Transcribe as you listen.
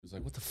was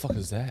like, what the fuck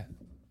is that?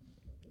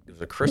 It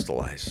was a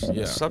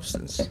crystallized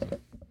substance. It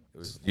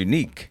was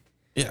unique.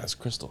 Yeah, it's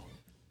crystal.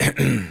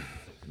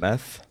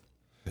 Meth?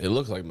 It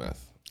looks like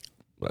meth,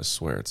 but I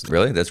swear it's not.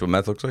 Really? That's what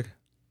meth looks like?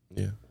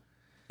 Yeah.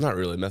 Not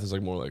really. Meth is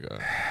like more like a...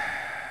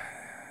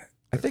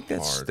 I think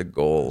that's the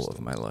goal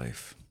of my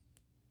life.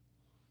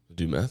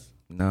 Do meth?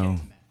 No.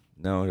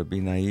 No, to be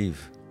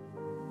naive.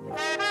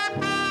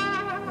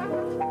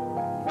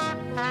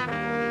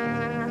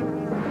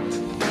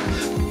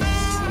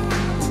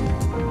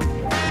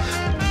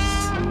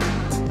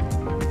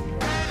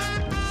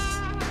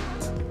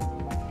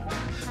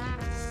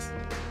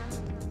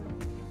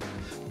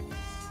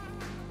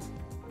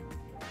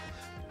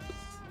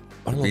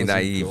 I don't know Be if that's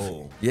a naive.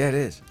 goal. Yeah, it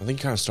is. I think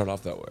you kind of start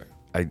off that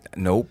way.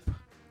 Nope.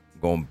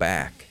 Going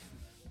back.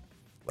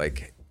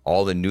 Like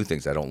all the new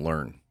things I don't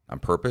learn on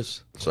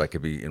purpose, so I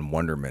could be in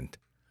wonderment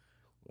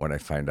when I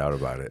find out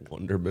about it.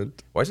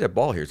 Wonderment. Why is that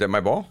ball here? Is that my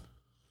ball?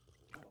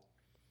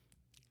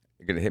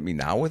 You're gonna hit me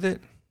now with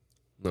it?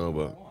 No,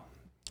 but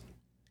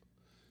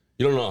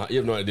you don't know. You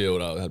have no idea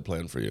what I had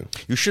planned for you,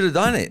 You should have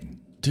done it.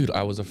 dude.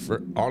 I was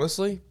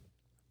honestly.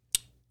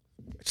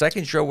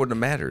 Second show wouldn't have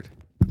mattered.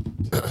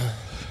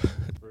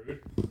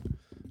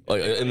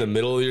 Like in the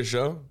middle of your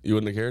show, you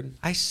wouldn't have cared.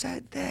 I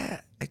said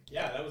that.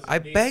 Yeah, that was I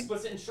the begged.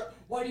 explicit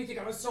Why do you think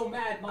I was so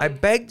mad, Mike? I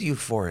begged you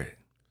for it.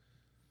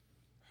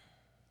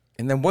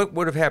 And then what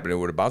would have happened? It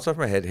would have bounced off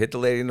my head, hit the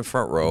lady in the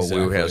front row. We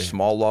would have had a Exactly.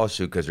 small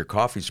lawsuit because her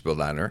coffee spilled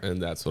on her.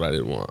 And that's what I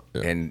didn't want.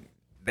 Yeah. And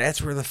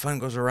that's where the fun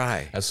goes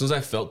awry. As soon as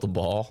I felt the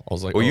ball, I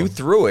was like, Well, oh, you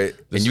threw it,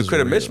 and this you is could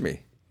have real. missed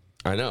me.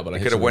 I know, but I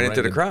coulda went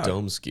into the crowd.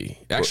 Dome ski.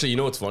 Actually, you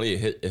know what's funny?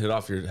 It hit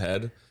off your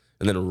head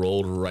and then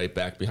rolled right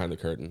back behind the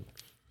curtain,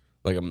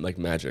 like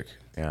magic.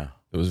 Yeah.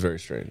 It was very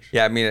strange.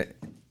 Yeah, I mean,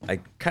 I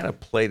kind of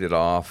played it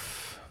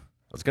off.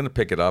 I was going to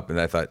pick it up, and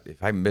I thought,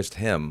 if I missed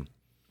him,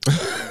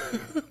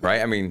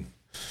 right? I mean,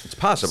 it's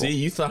possible. See,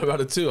 you thought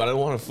about it too. I didn't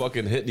want to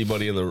fucking hit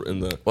anybody in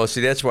the. Well,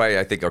 see, that's why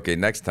I think, okay,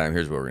 next time,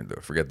 here's what we're going to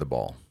do. Forget the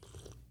ball.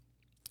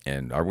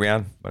 And are we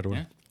on, by the way?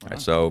 Yeah, All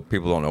right, so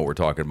people don't know what we're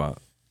talking about.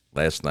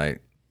 Last night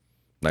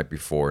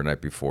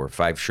before,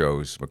 5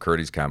 shows,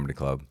 McCurdy's Comedy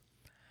Club.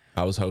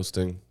 I was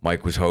hosting.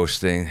 Mike was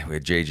hosting. We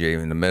had JJ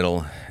in the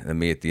middle, and then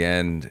me at the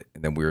end.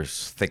 And then we were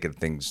thinking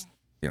things,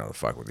 the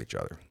fuck with each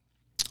other.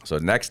 So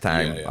next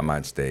time Yeah. I'm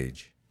on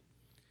stage,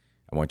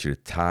 I want you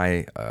to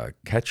tie a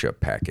ketchup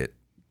packet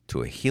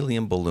to a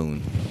helium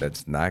balloon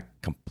that's not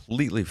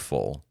completely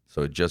full.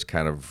 So it just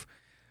kind of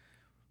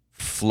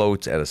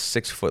floats at a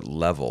 6-foot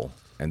level,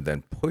 and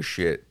then push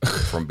it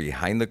from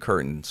behind the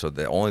curtain so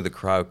that only the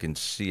crowd can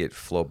see it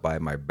float by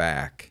my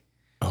back.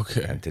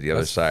 Okay. To the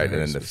other That's side, and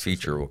very then the specific.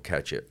 feature will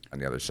catch it on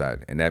the other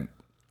side. And that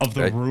Of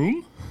the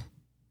room?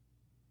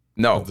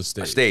 no, Of the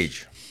stage. a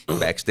stage,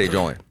 backstage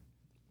only,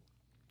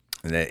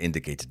 and that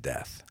indicates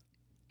death.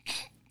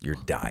 You're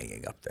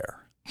dying up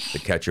there. The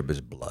ketchup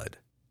is blood.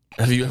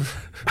 Have you ever?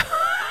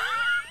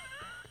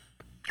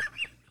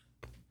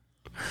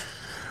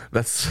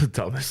 That's the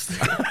dumbest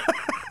thing.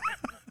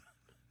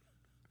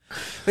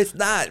 It's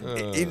not.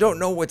 You don't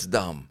know what's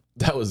dumb.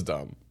 That was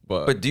dumb.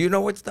 But do you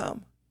know what's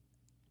dumb?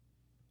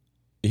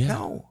 yeah,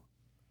 No,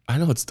 I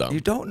know it's dumb. you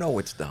don't know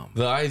what's dumb.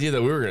 The idea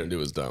that we were gonna do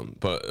was dumb,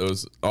 but it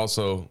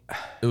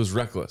was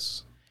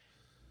reckless.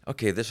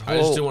 Okay, this I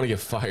just didn't whole want to get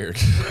fired.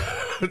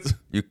 I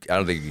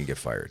don't think you can get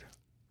fired.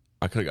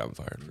 I could have gotten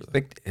fired for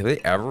that. Have they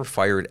ever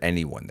fired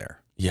anyone there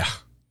Yeah,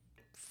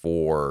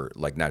 for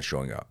like not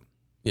showing up?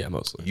 yeah,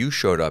 mostly You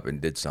showed up and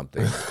did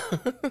something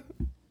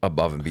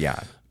above and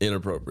beyond.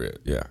 inappropriate.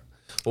 Yeah.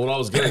 Well, what I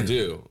was gonna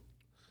do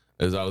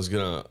is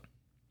the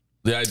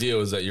idea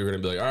was that you were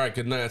gonna be like, all right,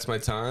 good night, that's my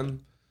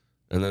time,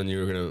 and then you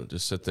were gonna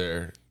just sit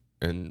there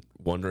and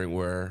wondering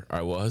where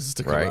I was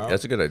to come Right? out.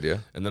 That's a good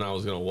idea. And then I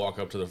was gonna walk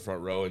up to the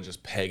front row and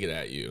just peg it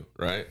at you,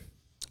 right?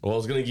 Well, I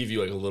was gonna give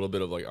you like a little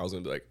bit of like, I was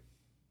gonna be like,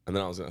 and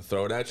then I was gonna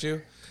throw it at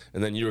you,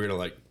 and then you were gonna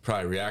like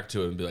probably react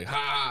to it and be like,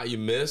 "Ha, you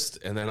missed!"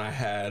 And then I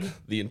had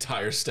the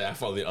entire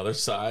staff on the other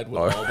side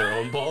with all their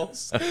own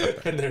balls,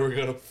 and they were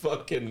gonna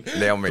fucking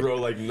Nail me. throw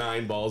like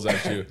 9 balls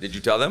at you. Did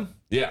you tell them?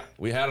 Yeah,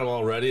 we had them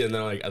all ready, and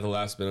then like at the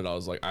last minute,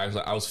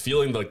 I was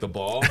feeling like the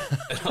ball,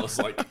 and I was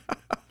like,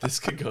 this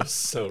could go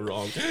so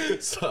wrong.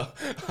 So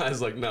I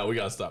was like, no, we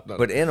gotta stop. No.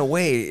 But in a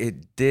way,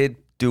 it did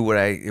do what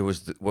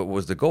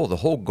was the goal. The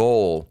whole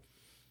goal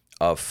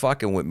of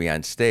fucking with me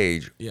on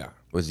stage yeah,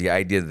 was the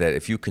idea that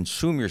if you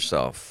consume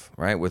yourself,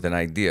 right, with an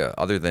idea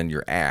other than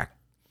your act,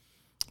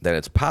 then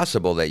it's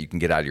possible that you can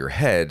get out of your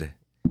head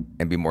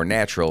and be more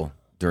natural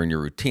during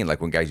your routine.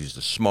 Like when guys used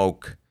to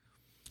smoke,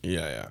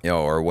 yeah.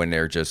 or when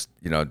they're just,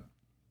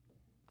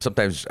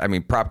 sometimes, I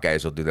mean, prop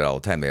guys will do that all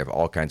the time. They have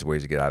all kinds of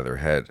ways to get out of their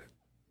head.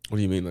 What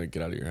do you mean, like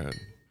get out of your head?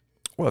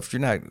 Well, if you're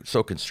not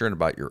so concerned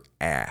about your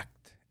act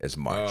as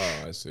much.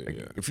 Oh, I see.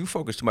 Yeah. If you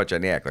focus too much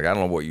on the act, like I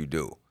don't know what you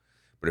do,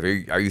 but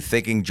are you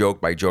thinking joke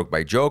by joke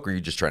by joke, or are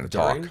you just trying to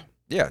During? talk?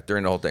 Yeah,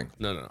 during the whole thing.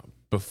 No.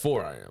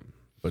 Before I am,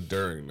 but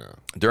during no.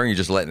 During, you're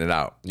just letting it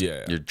out.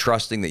 Yeah. You're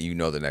trusting that you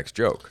know the next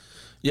joke.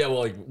 Yeah, well,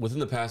 like within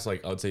the past,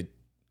 like I would say,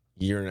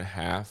 year and a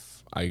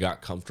half, I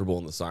got comfortable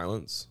in the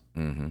silence.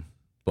 Mm-hmm.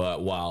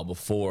 But while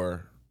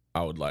before,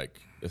 I would like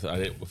if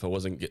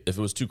it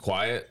was too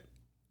quiet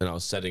and I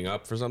was setting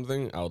up for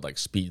something, I would like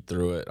speed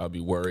through it. I'd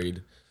be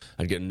worried.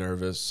 I'd get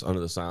nervous under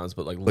the silence.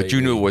 But But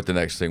you knew what the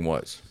next thing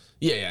was.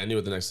 Yeah, I knew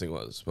what the next thing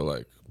was.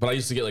 But I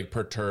used to get like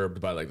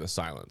perturbed by like the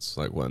silence,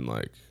 like when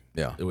like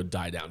it would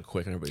die down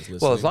quick and everybody's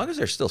listening. Well, as long as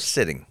they're still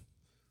sitting.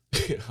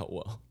 Yeah,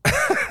 well.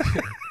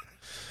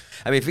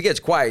 I mean, if it gets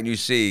quiet and you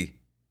see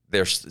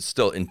they're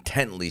still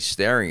intently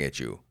staring at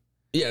you.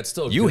 Yeah, it's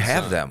still a you good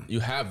have sign. them. You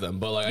have them,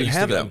 but like I used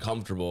to get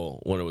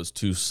uncomfortable when it was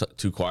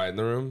too quiet in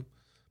the room.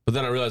 But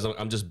then I realized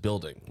I'm just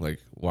building. Like,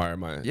 why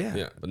am I?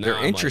 Yeah. But now they're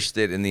I'm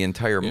interested in the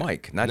entire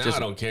mic, not now just. I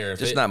don't care.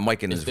 Just not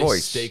mic in his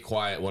voice. Stay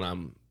quiet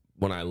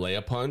when I lay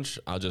a punch.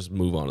 I'll just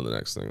move on to the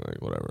next thing.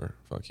 Like whatever.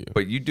 Fuck you.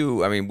 But you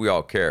do. I mean, we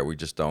all care. We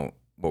just don't.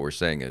 What we're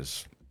saying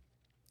is,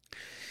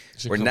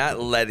 we're not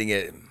letting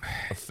it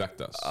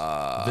affect us.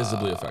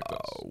 Visibly affect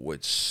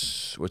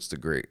us. What's the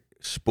great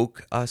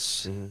spook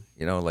us? Mm-hmm.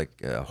 You know,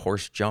 like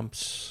horse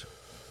jumps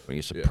when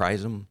you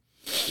surprise them.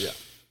 Yeah.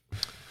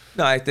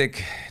 No, I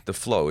think the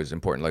flow is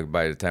important. Like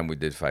by the time we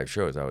did 5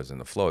 shows, I was in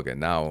the flow again.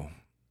 Now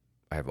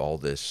I have all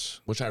this.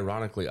 Which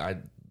ironically,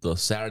 the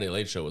Saturday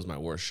Late Show was my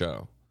worst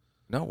show.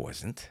 No, it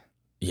wasn't.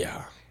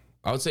 Yeah.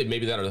 I would say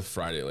maybe that or the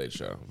Friday Late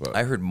Show. But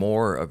I heard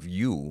more of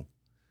you.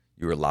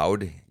 You were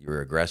loud. You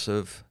were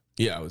aggressive.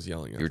 Yeah, I was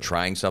yelling at You were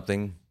trying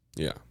something.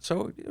 Yeah.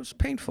 So it was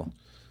painful.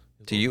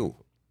 To you.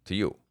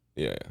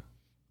 Yeah.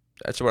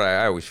 That's what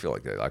I always feel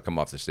like that. I come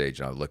off the stage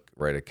and I look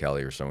right at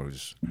Kelly or someone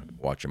who's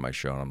watching my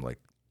show and I'm like,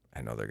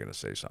 I know they're gonna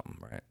say something,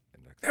 right?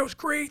 And like, that was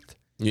great.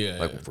 Yeah.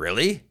 Like,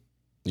 really?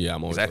 Yeah,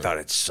 I'm always. Because I thought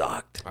it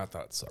sucked. I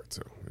thought it sucked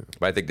too. Yeah.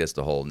 But I think that's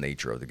the whole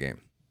nature of the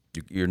game.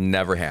 You're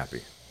never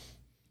happy.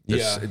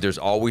 Yeah. There's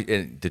always,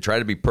 and to try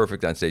to be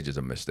perfect on stage is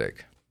a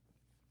mistake.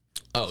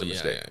 Oh,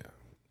 yeah.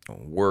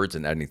 Words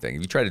and anything.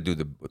 If you try to do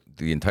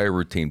the entire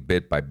routine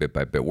bit by bit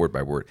by bit, word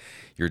by word,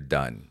 you're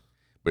done.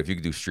 But if you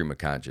could do stream of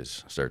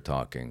conscious, start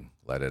talking,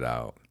 let it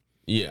out.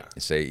 Yeah.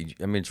 Say,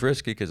 I mean, it's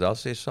risky because I'll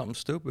say something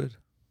stupid.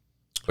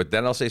 But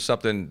then I'll say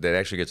something that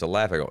actually gets a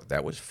laugh. I go,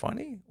 that was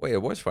funny? Wait,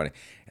 it was funny.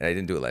 And I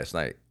didn't do it last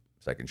night,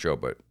 second show,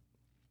 but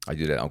I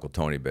do that Uncle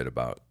Tony bit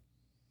about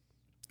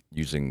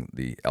using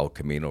the El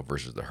Camino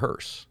versus the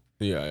hearse.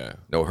 Yeah.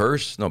 No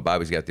hearse, no,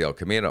 Bobby's got the El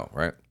Camino,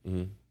 right?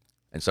 Mm-hmm.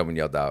 And someone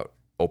yelled out,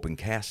 open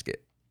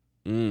casket,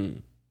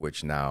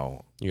 which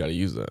now... You got to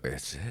use that.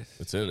 It's it.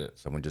 It's in it.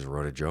 Someone just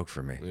wrote a joke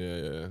for me.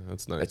 Yeah.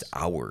 That's nice. That's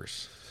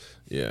hours.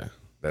 Yeah.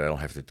 That I don't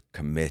have to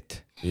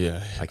commit.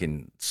 Yeah. I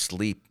can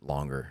sleep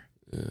longer.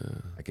 Yeah.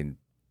 I can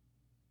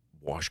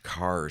wash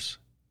cars.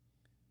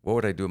 What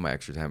would I do in my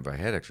extra time if I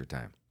had extra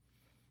time?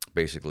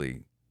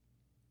 Basically,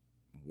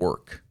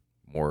 work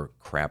more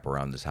crap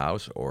around this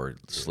house or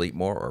sleep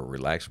more or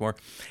relax more.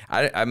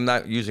 I'm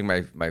not using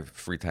my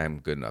free time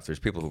good enough. There's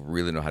people who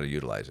really know how to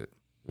utilize it.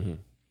 Mm-hmm.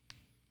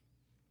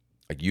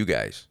 Like you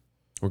guys.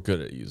 We're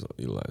good at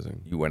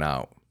utilizing. You went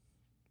out.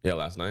 Yeah,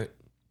 last night.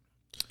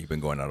 You've been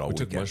going out all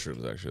weekend. We took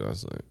mushrooms actually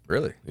last night.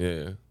 Really?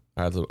 Yeah.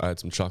 I had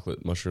some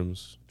chocolate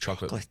mushrooms.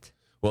 Chocolate.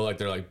 Well, like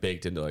they're like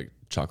baked into like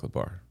chocolate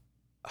bar.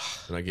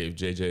 And I gave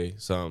JJ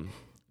some,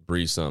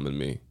 Bree some, and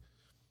me.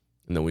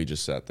 And then we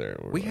just sat there.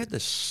 And we had to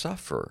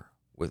suffer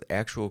with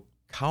actual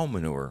cow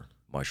manure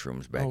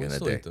mushrooms back in the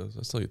day.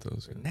 I still eat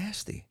those. Yeah.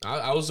 Nasty.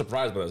 I was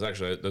surprised by this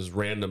actually. This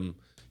random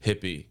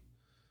hippie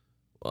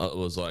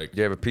was like. Do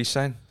you have a peace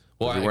sign?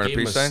 Well, I gave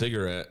him a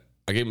cigarette.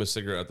 I gave him a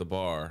cigarette at the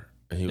bar,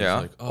 and he was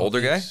like, "Oh,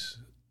 older thanks.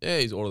 guy? Yeah,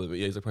 he's older than me.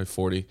 Yeah, he's like probably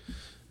 40."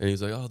 And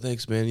he's like, "Oh,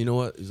 thanks, man. You know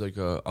what?" He's like,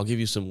 "I'll give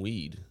you some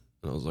weed."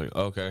 And I was like,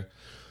 oh, "Okay."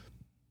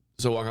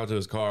 So I walk out to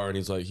his car, and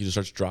he just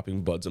starts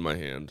dropping buds in my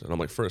hand, and I'm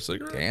like, "For a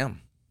cigarette?"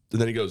 Damn. And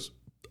then he goes,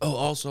 "Oh,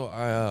 also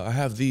I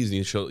have these,"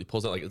 and he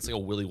pulls out like it's like a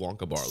Willy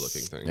Wonka bar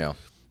looking thing. Yeah.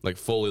 Like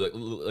fully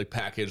like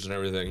packaged and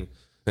everything, and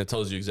it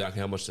tells you exactly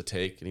how much to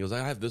take. And he goes, "I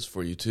have this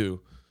for you too."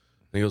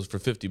 And he goes, "For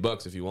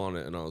 $50 if you want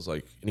it." And I was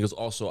like, and he goes,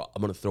 "Also, I'm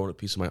gonna throw in a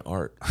piece of my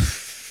art."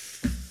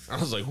 I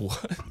was like,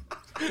 "What?"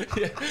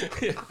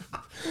 yeah.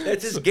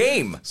 That's his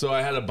game. So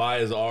I had to buy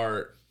his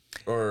art,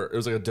 or it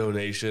was like a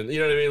donation. You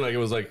know what I mean? Like it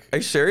was like. Are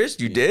you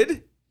serious? You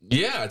did?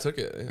 Yeah, I took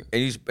it. Yeah.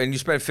 And you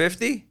spent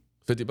 $50?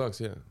 $50,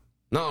 yeah.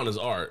 Not on his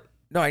art.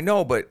 No, I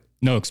know, but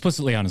no,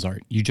 explicitly on his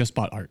art. You just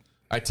bought art.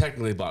 I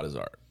technically bought his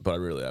art, but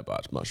I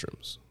bought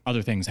mushrooms.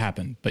 Other things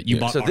happened, but you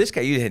bought so art. this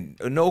guy, you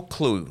had no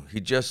clue.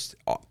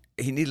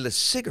 He needed a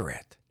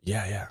cigarette.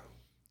 Yeah.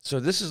 So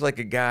this is like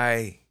a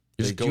guy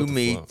that you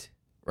meet,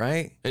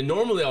 right? And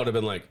normally I would have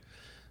been like,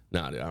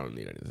 "Nah, dude, I don't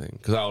need anything,"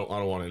 because I don't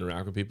want to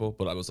interact with people.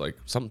 But I was like,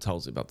 something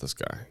tells me about this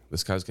guy.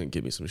 This guy's gonna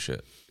give me some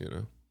shit, you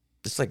know.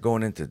 It's like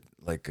going into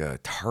like a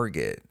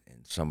Target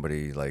and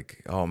somebody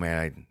like, "Oh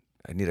man,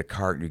 I need a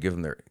cart," and you give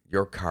them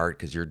your cart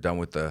because you're done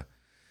with the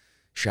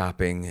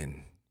shopping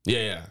and.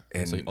 Yeah.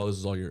 And it's like, "Oh, this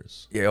is all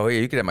yours." Yeah, oh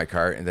yeah, you can have my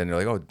cart, and then they're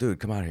like, "Oh, dude,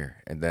 come out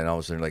here," and then all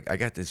of a sudden, like, I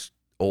got this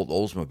old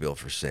Oldsmobile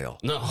for sale.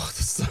 No,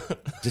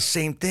 the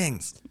same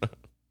thing.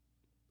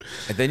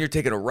 And then you're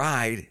taking a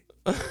ride,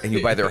 and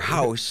you buy their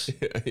house,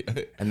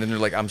 and then they're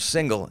like, I'm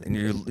single, and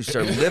you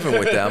start living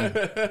with them,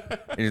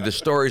 and the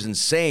story's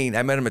insane.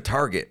 I met him at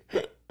Target.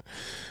 Yeah,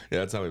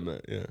 that's how we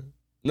met. Yeah.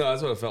 No,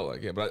 that's what it felt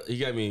like. Yeah, but he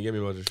gave me a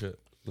bunch of shit.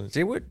 Like,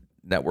 See what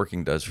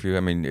networking does for you? I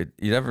mean,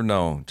 you never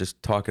know.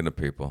 Just talking to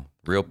people,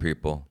 real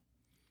people,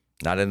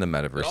 not in the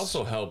metaverse. it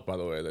also helped, by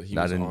the way, that he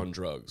Not was in- on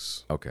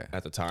drugs Okay.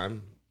 at the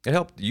time. It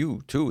helped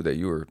you, too, that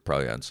you were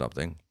probably on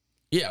something.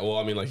 Yeah, well,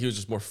 I mean, like he was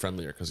just more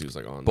friendlier because he was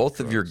like on. Both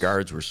of your drugs.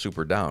 guards were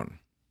super down,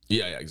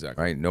 Yeah,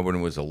 exactly. right? Nobody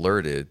was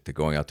alerted to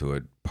going out to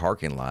a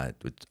parking lot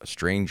with a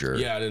stranger.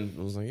 Yeah, I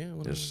was like, yeah,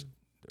 whatever.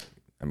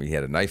 I mean, he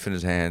had a knife in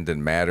his hand,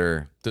 didn't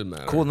matter. Didn't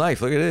matter. Cool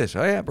knife, look at this.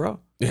 Oh, yeah, bro.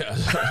 Yeah.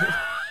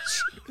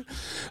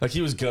 Like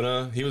he was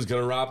gonna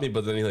rob me,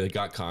 but then he like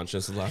got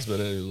conscious at the last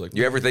minute. And he was like,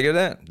 You ever think of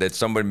that? That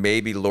someone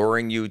may be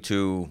luring you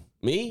to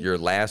me? your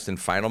last and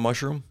final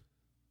mushroom?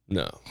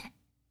 No.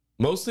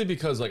 Mostly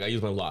because like I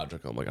use my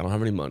logic. I'm like, I don't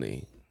have any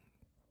money.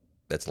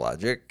 That's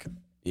logic.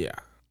 Yeah.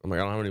 I'm like,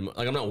 I don't have any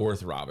like I'm not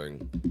worth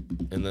robbing.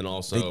 And then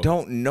also They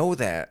don't know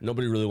that.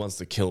 nobody really wants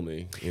to kill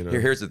me, you know.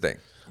 Here's the thing.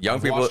 Young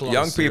I've watched a lot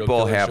of serial people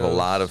killer have a shows.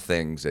 lot of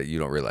things that you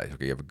don't realize.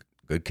 Okay, you have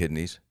good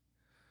kidneys.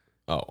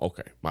 Oh,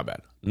 okay. My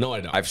bad. No,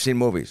 I don't. I've seen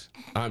movies.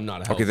 I'm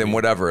not healthy. Okay, then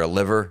whatever. A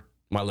liver.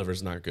 My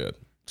liver's not good.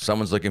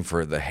 Someone's looking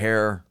for the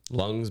hair.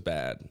 Lungs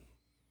bad.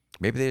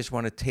 Maybe they just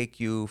want to take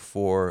you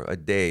for a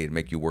day to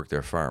make you work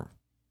their farm,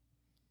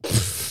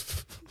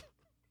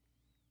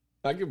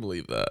 I can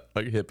believe that.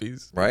 Like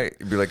hippies. right?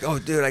 You'd be like, "Oh,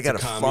 dude, I got a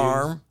Communes.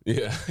 farm.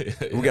 Yeah.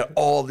 We got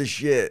all this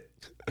shit.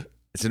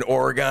 It's in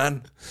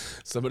Oregon."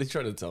 Somebody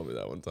tried to tell me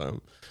that one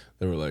time.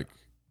 They're like,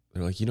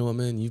 you know what,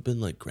 man? You've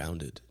been like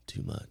grounded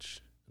too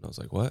much. And I was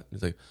like, what?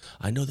 He's like,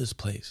 I know this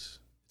place.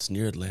 It's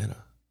near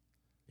Atlanta,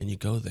 and you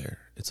go there.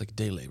 It's like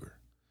day labor,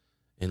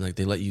 and like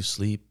they let you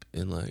sleep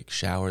and like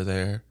shower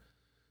there,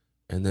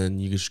 and then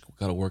you just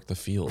gotta work the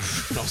field.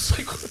 And I was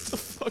like, what the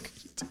fuck? Are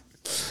you doing?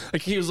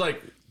 Like he was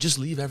like, just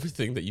leave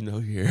everything that you know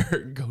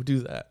here. Go do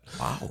that.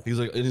 Wow. He's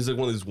like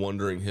one of these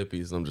wandering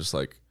hippies, and I'm just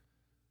like,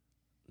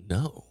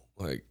 no,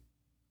 like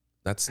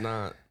that's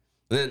not.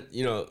 And then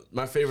you know,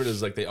 my favorite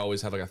is like they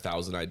always have like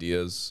 1,000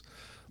 ideas,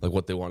 like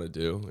what they want to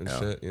do and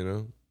shit. You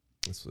know,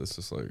 it's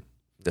just like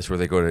That's where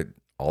they go to.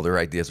 All their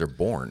ideas are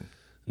born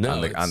no,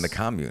 on the it's-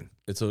 commune.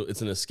 It's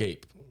an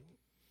escape.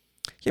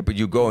 Yeah, but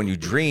you go and you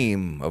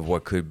dream of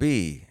what could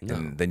be, No.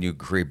 and then you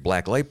create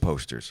black light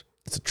posters.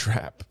 It's a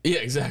trap. Yeah,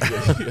 exactly.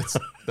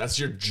 That's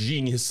your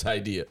genius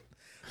idea.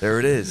 There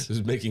it is.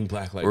 Is making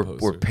black light We're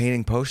posters.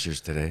 painting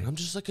posters today. I'm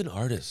just like an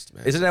artist,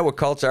 man. Isn't that what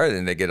cults are?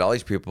 Then they get all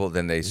these people.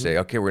 Then they say,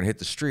 Mm-hmm. "Okay, we're gonna hit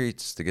the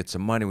streets to get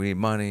some money. We need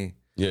money.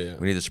 Yeah.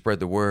 We need to spread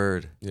the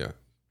word." Yeah.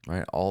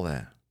 Right? All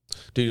that.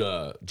 Dude,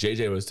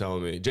 JJ was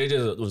telling me.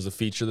 JJ was a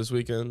feature this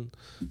weekend.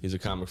 He's a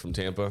comic from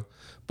Tampa,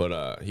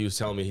 but he was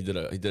telling me he did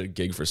a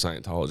gig for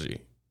Scientology.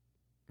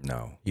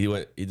 No. He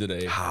did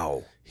a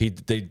How?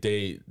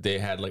 they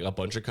had like a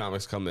bunch of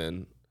comics come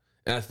in,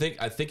 and I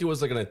think it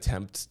was like an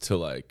attempt to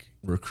like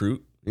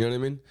recruit. You know what I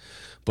mean?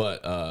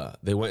 But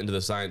they went into the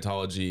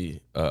Scientology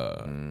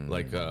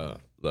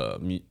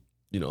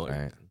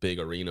Right. big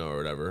arena or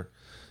whatever,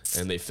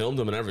 and they filmed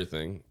them and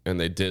everything, and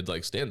they did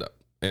like stand up.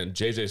 And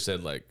JJ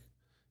said like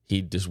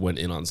he just went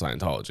in on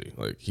Scientology.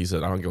 Like he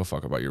said, I don't give a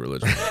fuck about your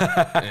religion,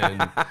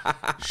 and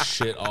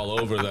shit all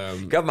over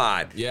them. Come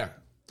on. Yeah,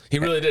 he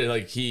really did.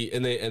 Like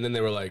and then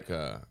they were like,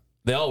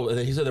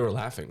 he said they were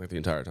laughing like the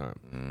entire time.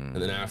 And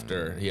then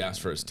after he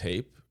asked for his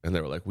tape, and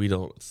they were like, we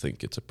don't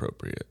think it's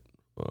appropriate.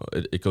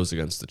 It goes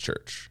against the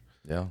church.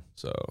 Yeah.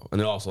 So, and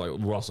then also like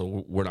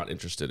we're not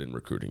interested in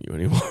recruiting you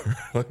anymore.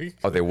 Like,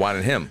 Oh, they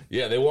wanted him.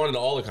 yeah, they wanted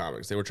all the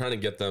comics. They were trying to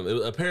get them.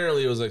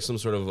 Apparently, it was like some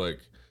sort of like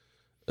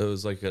it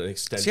was like an See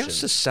extension. how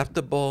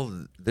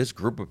susceptible this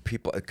group of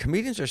people.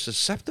 Comedians are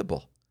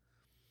susceptible.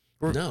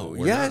 No,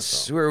 we're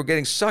yes, not, we're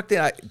getting sucked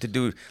in to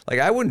do. Like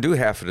I wouldn't do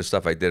half of the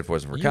stuff I did if it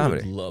wasn't for you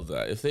comedy. would love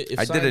that. If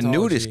I did a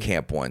nudist Scientology-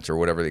 camp once, or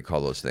whatever they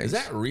call those things. Is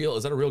that real?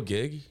 Is that a real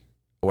gig?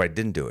 Oh, I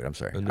didn't do it. I'm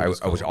sorry. A I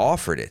nudist was camp.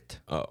 offered it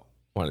Oh,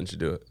 why didn't you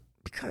do it?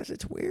 because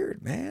it's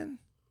weird, man.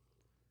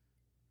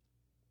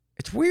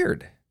 It's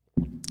weird.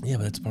 Yeah,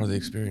 but it's part of the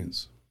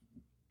experience.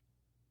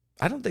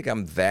 I don't think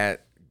I'm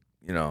that.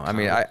 I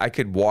mean, I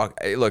could walk.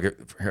 Hey, look,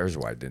 here's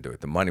why I didn't do it.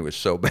 The money was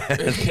so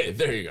bad. Okay,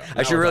 there you go.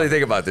 I should really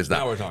think about this now.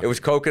 Now we're talking. It was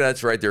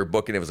coconuts, right? They were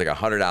booking. It was like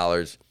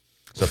 $100.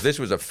 So if this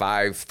was a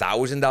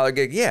 $5,000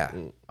 gig, yeah,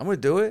 I'm gonna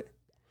do it.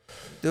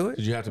 Do it.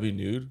 Did you have to be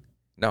nude?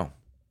 No,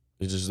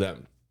 It's just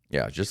them.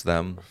 yeah, just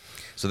them.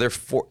 So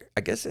therefore,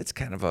 I guess it's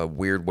kind of a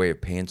weird way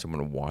of paying someone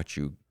to watch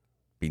you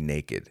be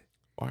naked.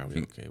 Why are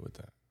we okay with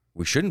that?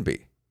 We shouldn't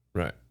be,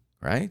 Right.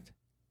 right?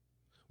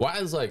 Why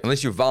is like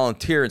Unless you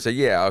volunteer and say,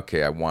 yeah,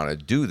 okay, I want to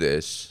do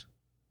this.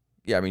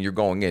 Yeah, I mean, you're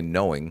going in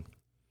knowing.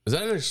 is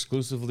that an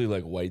exclusively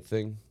like white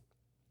thing?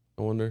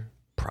 I wonder.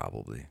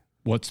 Probably.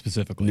 What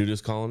specifically?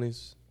 Nudist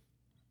colonies?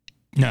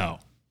 No.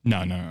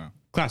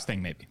 Class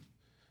thing, maybe.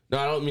 No,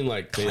 I don't mean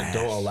like they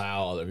don't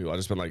allow other people. I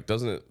just been like,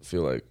 doesn't it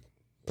feel like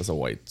that's a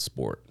white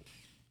sport?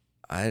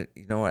 You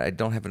know what? I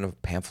don't have enough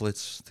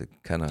pamphlets to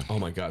kind of. Oh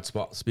my God!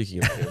 Speaking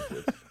of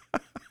pamphlets,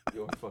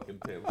 fucking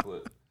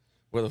pamphlet.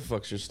 Where the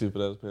fuck's your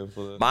stupid ass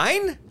pamphlet?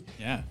 Mine?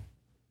 Yeah.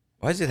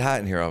 Why is it hot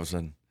in here all of a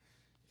sudden?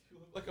 You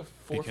look like a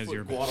Because 4-foot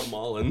you're-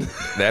 Guatemalan.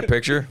 That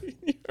picture?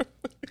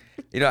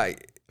 You know,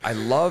 I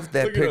love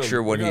that Look at him.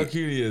 picture when Look he. how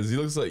cute he is. He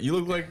looks like you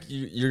look like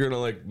you're gonna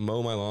like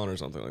mow my lawn or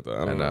something like that.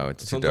 I I don't know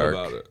it's too Something dark.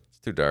 about it. It's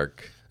too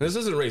dark. This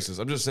isn't racist.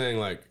 I'm just saying,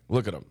 like,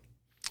 look at him.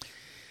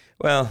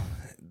 Well,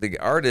 the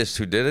artist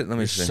who did it. Let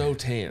me You're see. so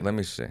tan. Let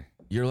me see.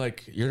 You're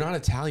not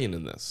Italian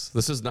in this.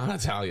 This is not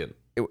Italian.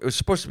 It was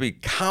supposed to be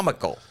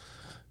comical.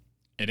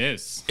 It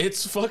is.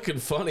 It's fucking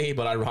funny,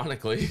 but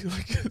ironically,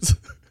 it's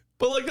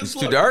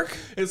too dark?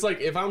 It's like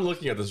if I'm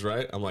looking at this,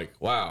 right? I'm like,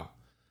 wow,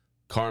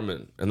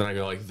 Carmen, and then I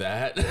go like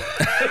that.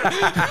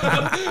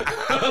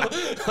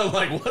 I'm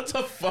like, what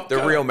the fuck? The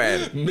kind real of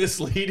man.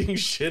 Misleading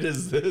shit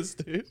is this,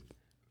 dude?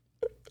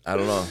 I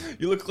don't know.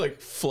 You look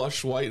like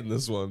flush white in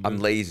this one. Dude. I'm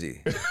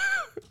lazy.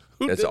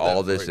 Who That's did that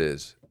all for this you?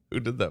 is. Who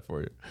did that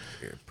for you?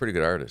 Pretty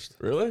good artist.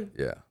 Really?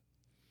 Yeah.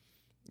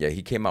 Yeah,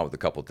 he came out with a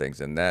couple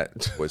things, and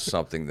that was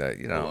something that,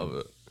 you know, love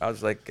it. I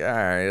was like, all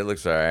right, it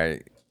looks all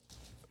right.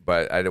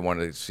 But I didn't want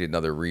to see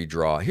another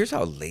redraw. Here's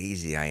how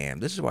lazy I am.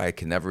 This is why I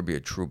can never be a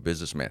true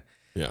businessman.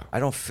 Yeah. I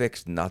don't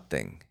fix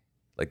nothing.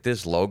 Like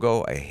this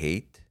logo, I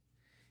hate.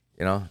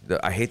 You know,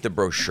 I hate the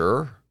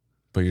brochure,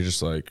 But you're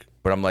just like,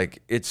 but I'm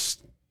like, it's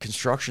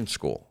construction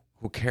school.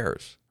 Who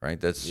cares, right?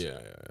 That's yeah.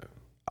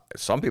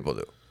 some people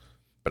do.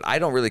 But I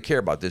don't really care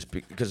about this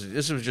because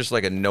this was just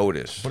like a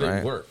notice, But right?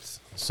 it worked.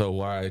 So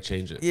why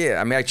change it? Yeah,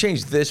 I mean, I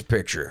changed this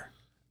picture.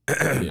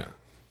 Yeah.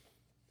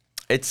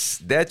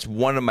 That's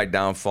one of my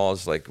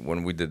downfalls. Like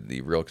when we did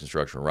the Real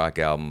Construction Rock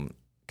album,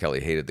 Kelly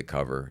hated the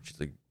cover. She's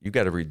like, "You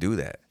got to redo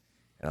that,"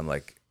 and I'm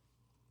like,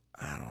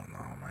 "I don't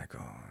know,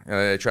 Michael." And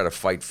I try to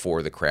fight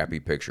for the crappy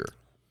picture.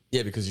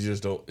 Yeah, because you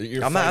just don't.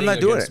 You're I'm fighting not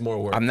doing against it.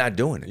 More work. I'm not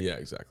doing it Yeah,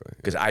 exactly.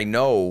 because I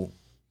know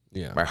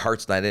Yeah. my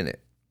heart's not in it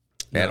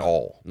at No,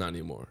 all. Not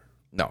anymore.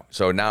 No.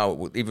 So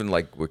now, even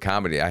like with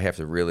comedy, I have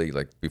to really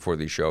like before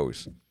these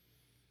shows.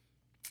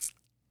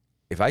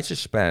 If I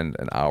just spend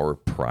an hour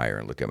prior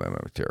and look at my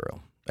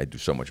material, I do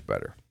so much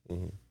better.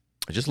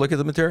 I just look at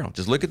the material.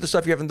 Just look at the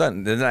stuff you haven't done.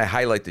 And then I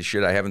highlight the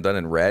shit I haven't done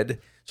in red,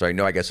 so I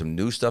know I got some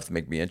new stuff to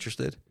make me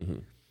interested.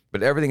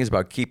 But everything is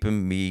about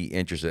keeping me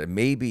interested.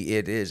 Maybe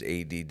it is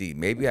ADD.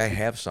 Maybe I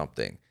have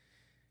something.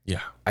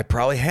 Yeah. I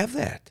probably have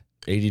that.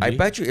 ADD. I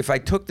bet you if I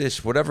took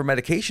this, whatever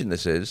medication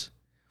this is,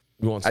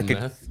 You want some could-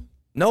 meth?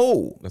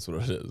 no. That's what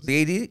it is.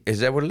 The ADD, is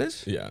that what it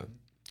is? Yeah.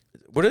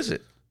 What is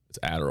it? It's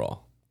Adderall.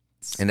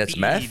 And that's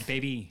Speed, meth?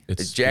 baby.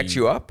 It's It jacks speed.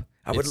 you up?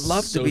 I would It's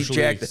love to be socially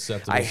jacked.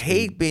 acceptable I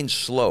hate speed. being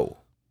slow.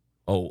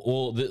 Oh,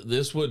 well,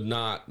 this would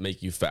not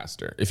make you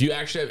faster. If you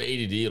actually have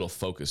ADD, it'll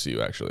focus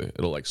you, actually.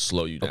 It'll, like,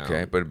 slow you down.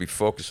 Okay, but it'd be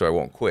focused so I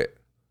won't quit.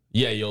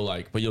 Yeah,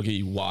 but you'll get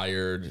you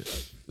wired.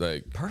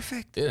 Like,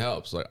 Perfect. it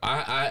helps. Like,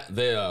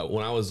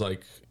 when I was,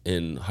 like,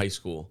 in high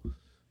school,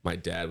 my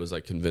dad was,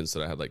 like, convinced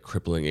that I had, like,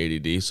 crippling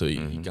ADD, so he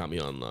got me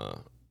on,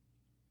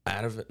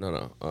 out of it.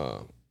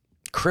 No.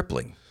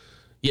 Crippling.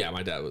 Yeah,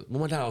 my dad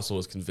also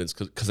was convinced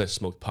because I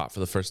smoked pot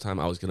for the first time,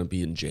 I was gonna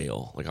be in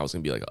jail. Like I was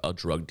gonna be like a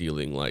drug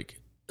dealing, like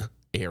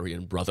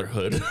Aryan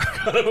Brotherhood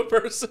kind of a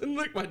person.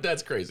 Like my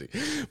dad's crazy,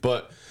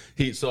 but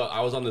so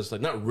I was on this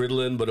like not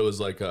Ritalin, but it was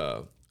like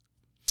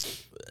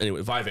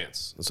anyway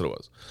Vyvanse. That's what it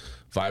was,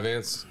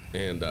 Vyvanse,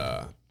 and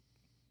I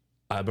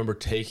remember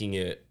taking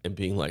it and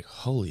being like,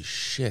 holy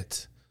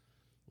shit.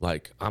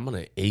 Like I'm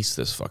gonna ace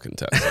this fucking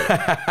test,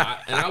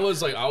 I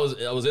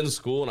was in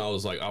school and I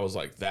was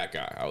like that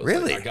guy. I was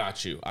Really? like,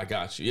 I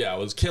got you. Yeah, I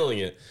was killing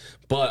it,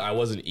 but I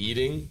wasn't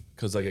eating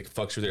because like it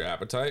fucks with your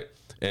appetite.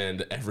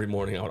 And every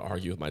morning I would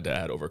argue with my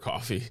dad over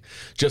coffee,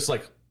 just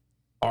like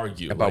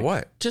argue About like,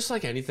 what? Just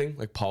like anything,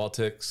 like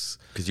politics.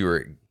 Because you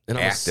were And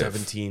I was active.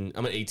 17.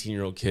 I'm an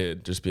 18-year-old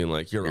kid, just being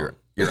like, you're on.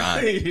 You're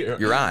on.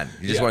 You're on.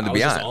 You just wanted to I be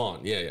was on. just on.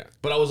 Yeah.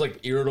 But I was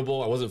like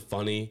irritable. I wasn't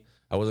funny.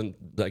 I wasn't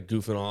like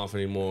goofing off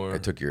anymore. I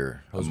took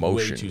your I was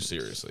emotion. way too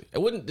seriously. I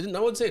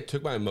wouldn't say it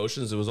took my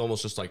emotions. It was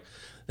almost just like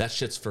that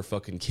shit's for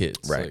fucking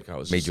kids. Right. Like, I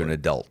was Made just you an like,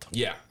 adult.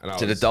 Yeah. And I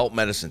It's an was, adult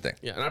medicine thing.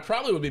 Yeah, and I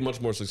probably would be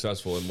much more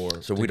successful and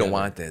more. So we don't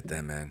want that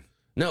then, man.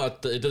 No,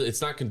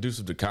 it's not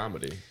conducive to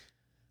comedy.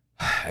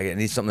 I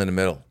need something in the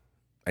middle.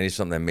 I need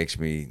something that makes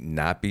me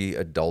not be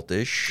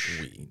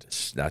adultish. Weed.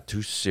 It's not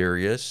too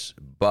serious,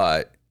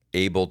 but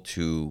able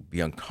to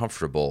be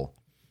uncomfortable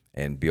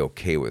and be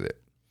okay with it.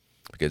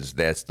 Because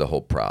that's the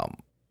whole problem.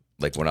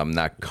 Like when I'm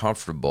not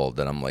comfortable,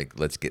 then I'm like,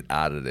 let's get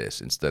out of this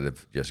instead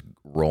of just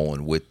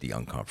rolling with the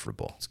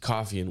uncomfortable It's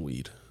coffee and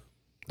weed,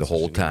 the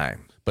whole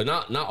time. but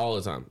not all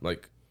the time.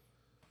 Like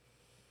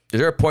Is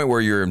there a point where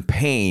you're in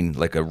pain,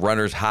 like a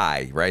runner's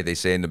high, right? They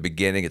say in the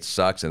beginning it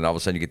sucks, and all of a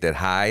sudden you get that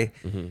high.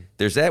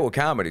 There's that with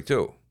comedy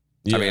too.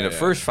 I mean, the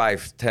first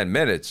 5-10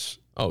 minutes,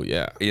 oh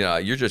yeah, you know,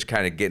 you're just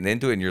kind of getting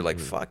into it, and you're like,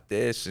 fuck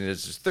this, and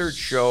it's this third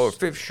show or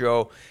fifth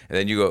show, and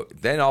then you go,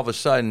 then all of a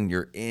sudden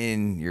you're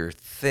in your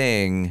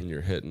thing, and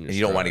you're hitting, and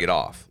you don't want to get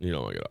off. You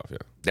don't want to get off. Yeah.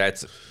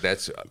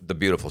 That's the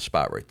beautiful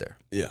spot right there.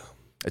 Yeah.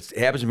 It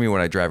happens to me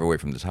when I drive away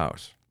from this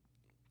house.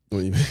 What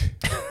do you mean?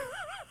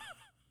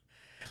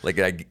 Like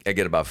I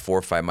get about 4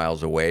 or 5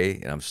 miles away,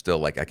 and I'm still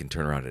like I can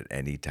turn around at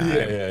any time.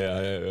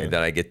 Yeah. And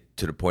then I get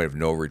to the point of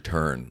no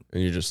return,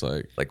 And you're just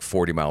like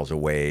 40 miles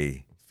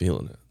away.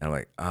 feeling it. And I'm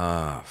like,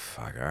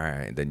 fuck, all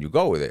right. And then you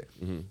go with it.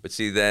 But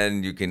see,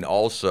 then you can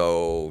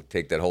also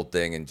take that whole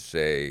thing and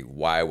say,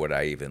 why would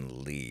I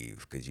even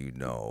leave? Because you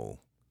know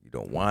you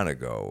don't want to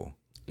go.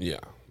 Yeah.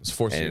 It's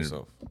forcing And-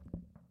 yourself.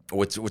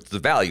 What's the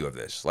value of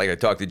this? Like I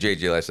talked to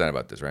JJ last night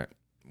about this, right?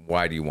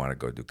 Why do you want to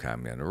go do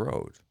comedy on the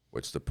road?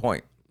 What's the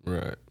point?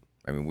 Right.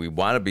 I mean, we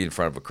want to be in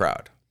front of a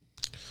crowd.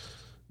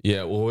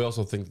 Yeah. Well, we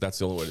also think that's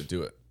the only way to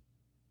do it.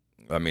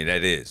 I mean,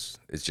 that is.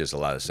 It's just a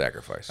lot of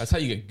sacrifice. That's how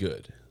you get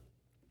good.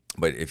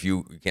 But if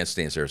you can't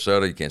stay in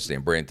Sarasota, you can't stay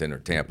in Bradenton or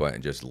Tampa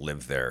and just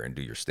live there and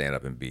do your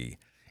stand-up and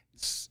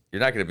you're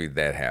not going to be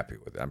that happy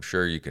with it. I'm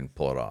sure you can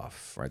pull it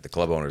off, right? The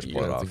club owners You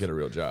pull it have off. to get a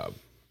real job.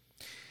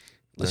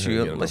 Unless Learn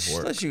how to you, get enough work.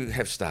 unless you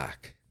have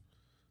stock.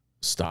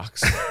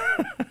 Stocks.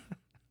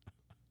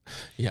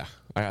 Yeah,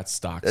 I got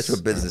stocks. That's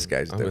what business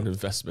guys I'm do, an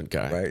investment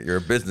guy. right? You're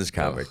a business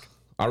comic.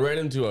 I ran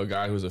into a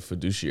guy who's a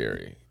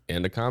fiduciary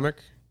and a comic.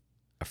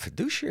 A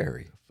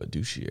fiduciary.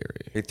 Fiduciary.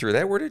 He threw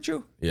that word at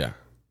you? Yeah.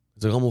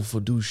 It's like, I'm a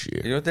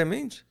fiduciary. You know what that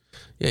means?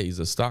 Yeah, he's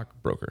a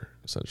stockbroker,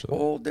 essentially.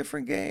 Whole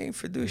different game,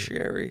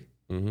 fiduciary.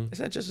 It's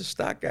not just a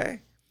stock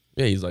guy.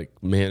 Yeah, he's like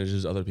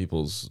manages other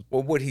people's.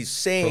 Well, what he's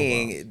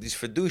saying, these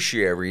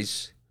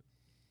fiduciaries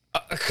I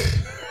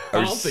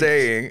are don't think-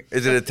 saying,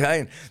 is it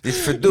Italian?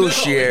 These No,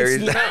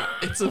 fiduciaries. it's not.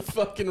 It's a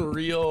fucking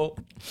real.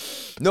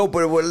 No,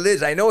 but what it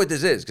is, I know what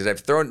this is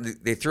because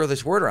they throw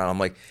this word around. I'm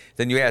like,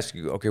 then you ask,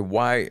 okay,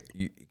 why?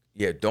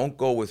 Don't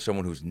go with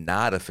someone who's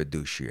not a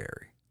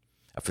fiduciary.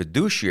 A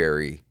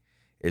fiduciary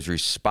is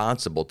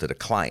responsible to the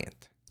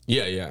client,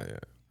 Yeah.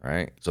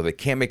 right? So they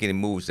can't make any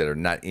moves that are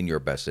not in your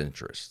best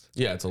interest.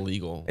 Yeah, it's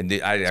illegal. And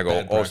I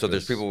go, bad so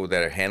there's practice. people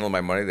that are handling my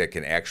money that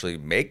can actually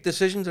make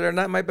decisions that are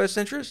not in my best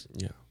interest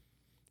Yeah.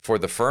 for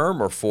the firm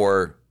or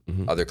for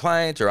other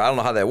clients, or I don't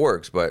know how that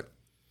works, but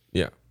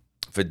Yeah.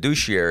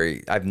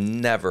 fiduciary, I've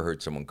never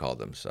heard someone call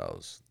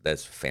themselves.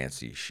 That's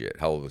fancy shit.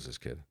 How old was this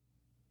kid?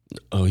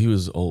 Oh, he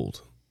was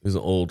old. He was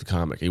an old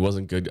comic. He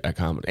wasn't good at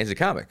comedy. And he's a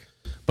comic.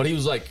 But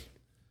he's like,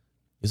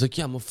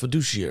 yeah, I'm a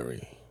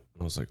fiduciary.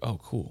 And I was like, oh,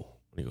 cool.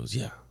 And he goes,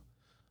 yeah,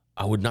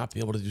 I would not be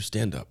able to do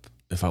stand up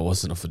if I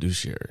wasn't a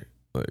fiduciary.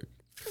 Like,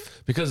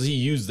 because he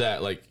used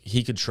that, like,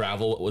 he could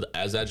travel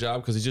as that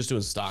job because he's just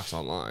doing stocks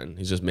online.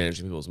 He's just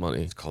managing people's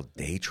money. It's called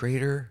day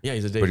trader. Yeah,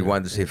 he's a day But he trader.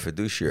 wanted to say He's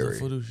fiduciary. a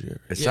fiduciary.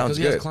 It Yeah, sounds 'cause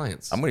good. He has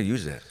clients. I'm going to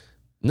use that.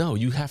 No,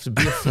 you have to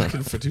be a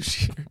fucking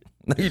fiduciary.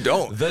 No, you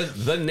don't.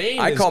 The name.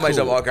 I is call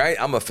myself, cool. okay,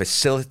 I'm a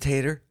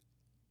facilitator.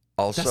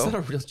 Also, That's not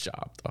a real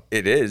job, though.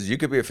 it is. You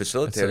could be a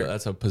facilitator.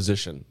 That's a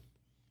position.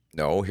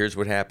 No, here's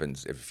what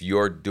happens. If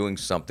you're doing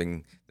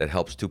something that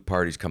helps two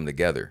parties come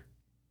together,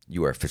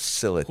 you are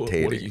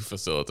facilitating. What are you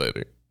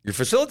facilitating? You're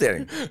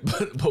facilitating.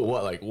 But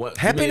what? Like what?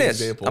 Give me an Happiness.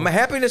 example. I'm a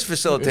happiness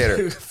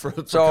facilitator. For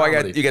So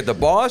comedy. you got the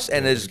boss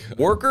and his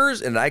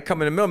workers, and I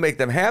come in the middle, make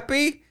them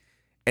happy,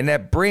 and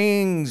that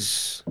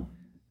brings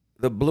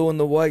the blue and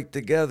the white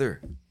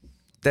together.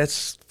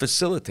 That's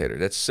facilitator.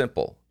 That's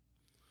simple.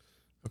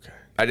 Okay.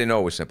 I didn't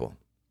know it was simple,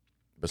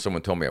 but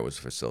someone told me I was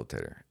a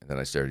facilitator, and then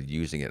I started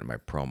using it in my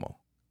promo.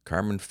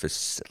 Carmen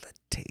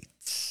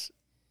facilitates.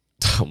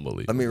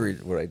 Unbelievable. Let me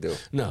read what I do.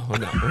 No. I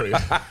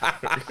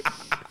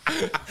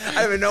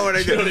don't even know what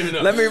I do. don't even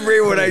know. Let me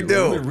read what I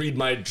do. Let me read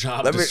my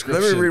job Let me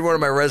description. read one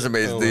of my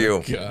resumes Oh to my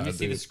you. God, Let me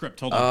see the dude. script.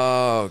 Hold on.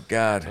 Oh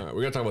God. All right,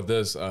 we gotta talk about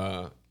this.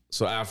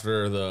 So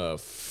after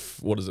the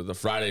the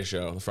Friday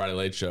show, the Friday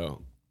Late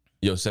Show,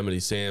 Yosemite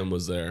Sam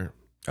was there.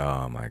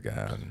 Oh my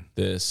God.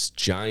 This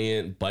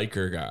giant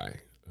biker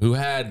guy who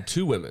had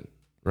 2 women,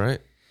 right?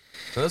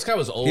 Now this guy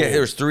was old. Yeah,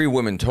 there was 3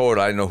 women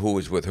total. I didn't know who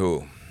was with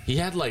who. He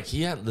had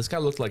this guy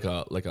looked like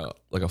a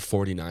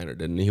 49er,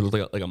 didn't he? He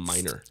looked like a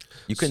minor.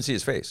 You couldn't see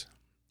his face.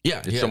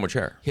 Yeah, It's so much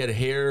hair. He had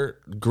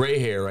gray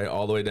hair, right,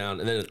 all the way down,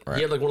 and then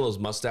he had like one of those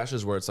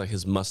mustaches where it's like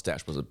his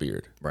mustache was a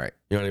beard. Right.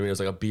 You know what I mean? It was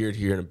like a beard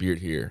here and a beard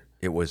here.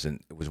 It was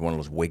one of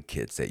those wig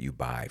kits that you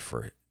buy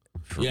for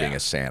Yeah. being a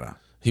Santa.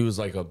 He was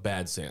like a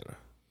bad Santa.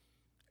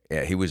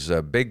 Yeah, he was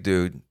a big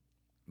dude,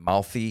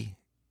 mouthy,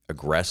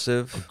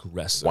 aggressive,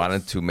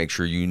 wanted to make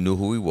sure you knew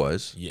who he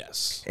was.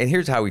 Yes. And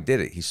here's how he did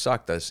it. He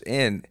sucked us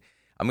in.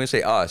 I'm going to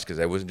say us because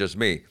that wasn't just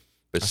me.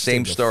 But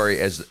same story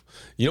as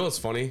You know what's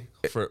funny?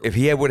 if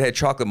he would have had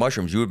chocolate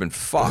mushrooms, you would have been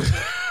fucked.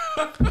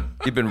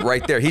 You've been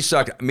right there. He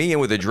sucked me in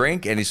with a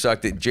drink, and he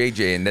sucked at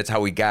JJ, and that's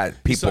how he got he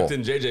people. sucked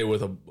in JJ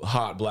with a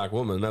hot black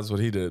woman. That's what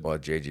he did. Well,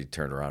 JJ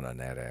turned around on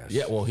that ass.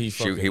 Yeah, well, he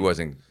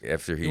wasn't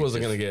after he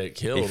wasn't gonna get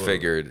killed. He or-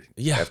 figured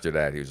Yeah. after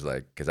that he was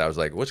like, because I was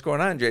like, "What's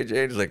going on,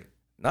 JJ?" He's like,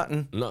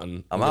 "Nothing."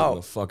 nothing. I'm getting out.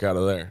 the fuck out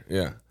of there.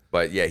 Yeah.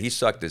 But yeah, he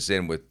sucked us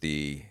in with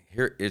the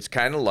here. It's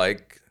kind of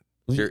like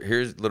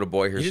here's little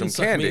boy. Here's He some didn't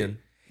suck me candy. in.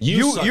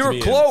 sucked you were me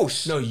in.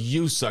 close. No,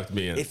 you sucked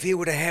me in. If he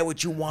would have had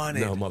what you wanted.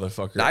 No,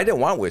 motherfucker. No, I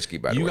didn't want whiskey,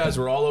 by the way. You guys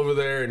were all over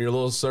there in your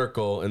little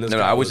circle, and this No,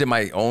 guy I was in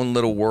my own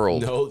little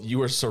world. No, you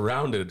were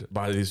surrounded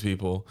by these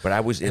people. But I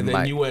was in and then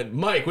my... you went,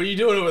 Mike, what are you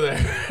doing over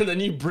there? And then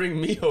you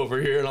bring me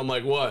over here, and I'm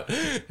like, what?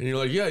 And you're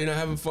like, yeah, you're not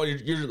having fun.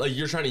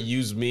 You're trying to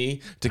use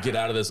me to get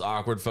out of this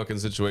awkward fucking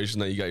situation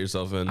that you got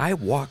yourself in. I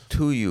walked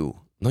to you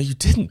No, you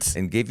didn't.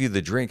 and gave you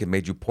the drink and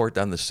made you pour it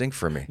down the sink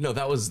for me. No,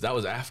 that was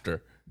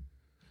after.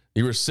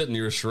 You were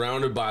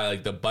surrounded by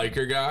like the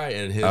biker guy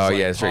and his. Oh, like,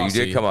 yeah, that's right. You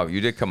posse.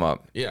 did come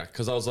up. Yeah,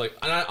 because I was like,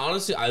 and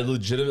I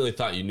legitimately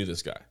thought you knew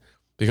this guy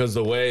because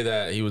the way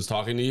that he was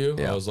talking to you,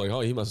 Yeah. I was like,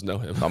 oh, he must know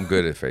him. I'm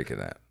good at faking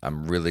that.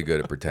 I'm really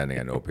good at pretending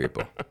I know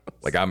people.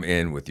 Like, I'm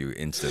in with you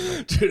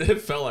instantly. Dude,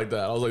 it felt like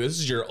that. I was like, this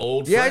is your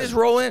old Yeah, friend. I just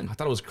roll in. I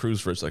thought it was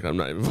Cruz for a second. I'm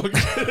not even fucking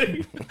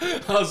kidding.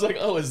 I was like,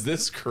 oh, is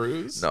this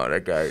Cruz? No,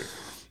 that guy...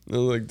 I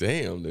was like,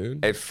 damn,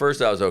 dude. At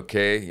first, I was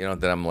okay.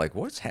 Then I'm like,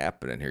 what's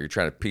happening here? You're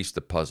trying to piece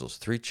the puzzles.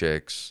 3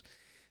 chicks,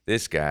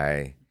 this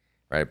guy,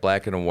 right?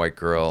 Black and a white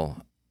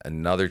girl,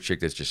 another chick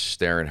that's just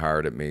staring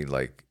hard at me,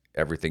 like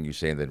everything you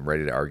say, and then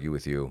ready to argue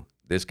with you.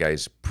 This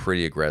guy's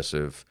pretty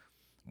aggressive.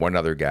 One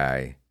other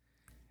guy.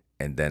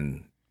 And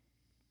then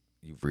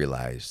you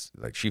realize,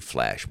 like, she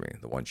flashed me.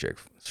 The one chick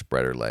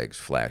spread her legs,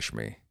 flashed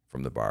me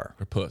from the bar.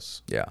 Her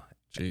puss. Yeah.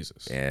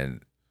 Jesus.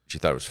 And she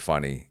thought it was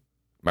funny.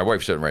 My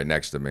wife's sitting right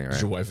next to me, right?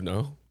 Does your wife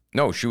know?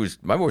 No,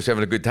 my wife was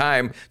having a good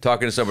time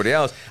talking to somebody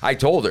else. I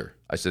told her.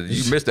 I said,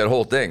 you missed that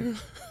whole thing.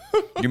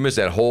 You missed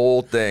that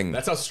whole thing.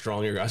 That's how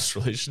strong your guys'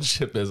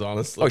 relationship is,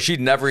 honestly. Oh, she'd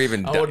never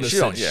even I wouldn't have she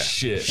said don't, yeah.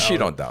 shit. She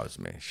don't doubt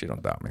me. She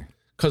don't doubt me.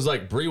 Because,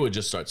 like, Bree would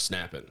just start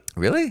snapping.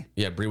 Really?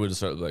 Yeah, Bree would just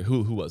start, like,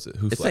 who was it?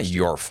 Who It's not flashed you?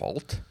 your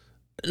fault.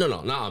 No,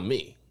 not on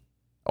me.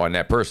 Oh, on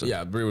that person.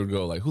 Yeah, Bree would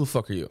go, like, who the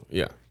fuck are you?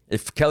 Yeah.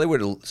 If Kelly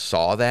would have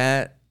saw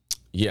that,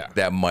 Yeah.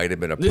 that might have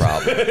been a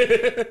problem.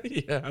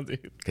 Yeah,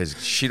 dude.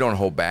 Because she don't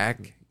hold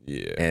back.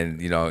 Yeah. And,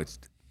 it's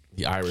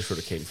The Irish would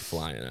have came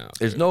flying out.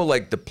 there's no,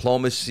 like,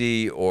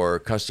 diplomacy or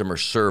customer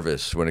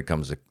service when it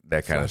comes to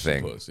that kind of Flash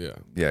the thing. puss, yeah.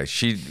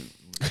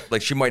 Yeah,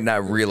 she might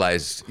not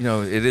realize,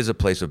 it is a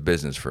place of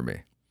business for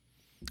me.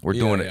 We're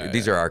doing it. yeah,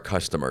 These are our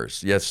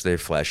customers. Yes, they're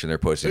flashing their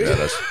pussies at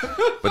us,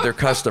 but they're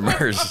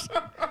customers.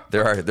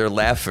 They're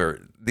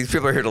laugher. These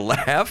people are here to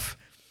laugh,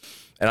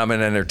 and I'm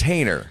an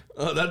entertainer.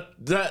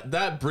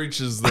 That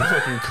breaches the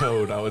fucking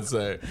code, I would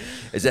say.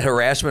 Is that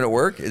harassment at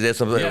work? Is that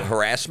something Yeah.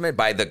 harassment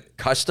by the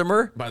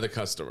customer? By the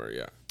customer,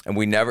 yeah. And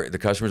the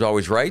customer's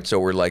always right, so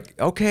we're like,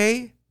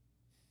 okay.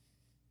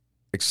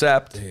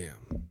 Except,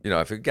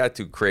 Damn. if it got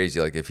too crazy,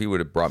 like if he would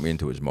have brought me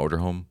into his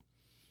motorhome,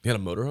 You had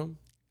a motorhome?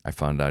 I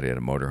found out he had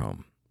a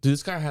motorhome. Dude,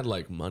 this guy had,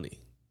 like, money.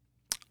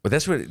 But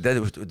that's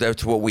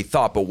what we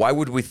thought. But why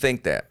would we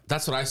think that?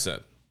 That's what I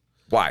said.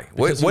 Why?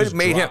 Because he What was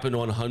made him? dropping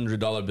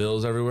 $100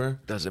 bills everywhere.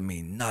 Doesn't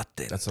mean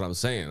nothing. That's what I'm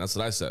saying. That's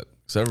what I said.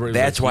 So everybody was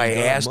That's like, why I "He's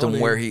got asked him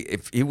money." where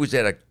if he was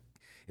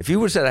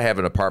at I have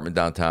an apartment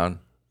downtown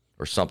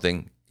or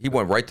something, he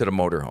went right to the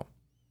motorhome.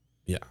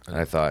 Yeah. And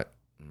I thought,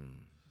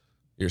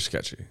 You're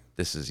sketchy.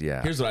 this is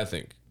Here's what I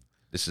think.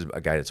 this is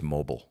a guy that's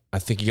mobile. I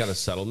think he got a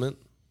settlement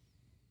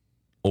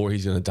or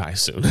he's going to die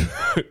soon.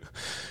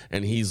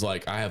 And he's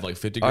like, I have like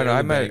 50 Oh grand no,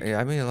 in the bank,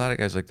 I mean a lot of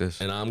guys like this.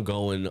 and I'm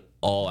going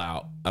all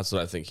out. That's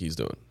what I think he's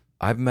doing.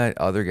 I've met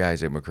other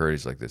guys at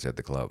McCurdy's like this at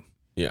the club.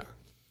 Yeah.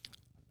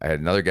 I had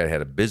another guy that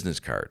had a business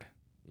card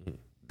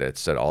that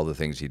said all the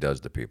things he does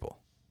to people,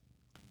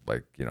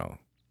 like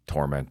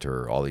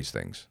tormentor, all these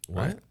things.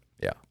 What? Right?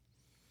 Yeah,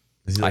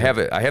 Is he I like- have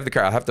it. I have the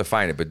card. I'll have to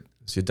find it, but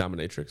Is he a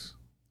dominatrix?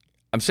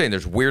 I'm saying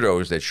there's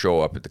weirdos that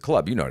show up at the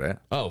club. You know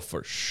that. Oh,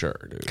 for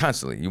sure, dude.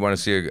 Constantly. You want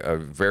to see a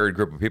varied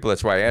group of people.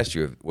 That's why I asked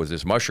you, was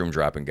this mushroom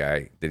dropping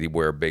guy, did he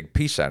wear a big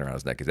peace sign around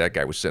his neck? Because that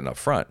guy was sitting up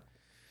front.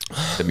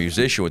 The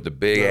musician with the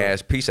big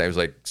ass peace sign. He was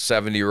like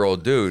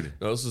 70-year-old dude.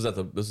 No, this is at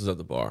the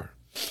bar.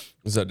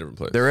 This is at a different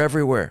place. They're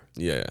everywhere,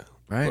 yeah.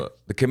 right? But-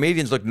 The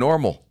comedians look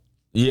normal.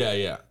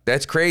 yeah.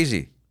 That's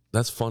crazy.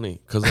 That's funny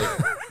because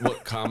like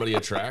what comedy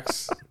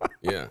attracts.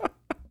 Yeah.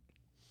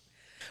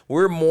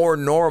 We're more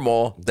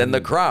normal than the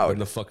In crowd,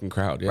 the fucking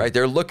crowd. Yeah. right?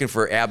 They're looking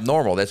for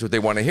abnormal. That's what they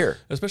want to hear.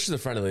 Especially the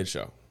Friday Late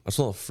Show. That's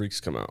when all the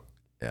freaks come out.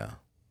 Yeah.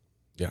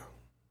 Yeah.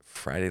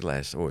 Friday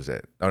last, what was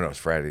that? Oh, no, it's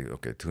Friday.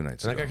 Okay, 2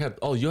 nights And ago. that guy kept,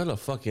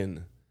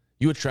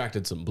 you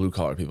attracted some blue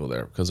collar people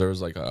there because there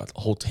was like a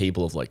whole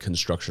table of like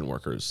construction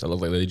workers that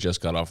looked like they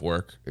just got off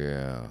work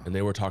Yeah. and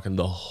they were talking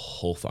the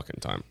whole fucking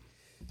time.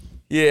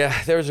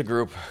 Yeah, there was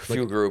a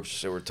few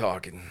groups that were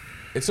talking.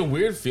 It's a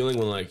weird feeling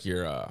when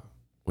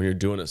you're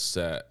doing a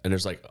set and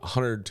there's like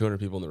 100, 200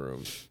 people in the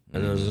room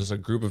and there's just a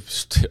group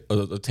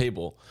of a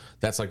table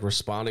that's like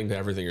responding to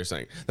everything you're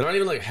saying. They're not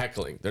even like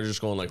heckling. They're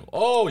just going like,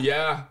 oh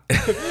yeah.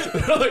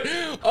 They're like,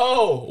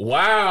 oh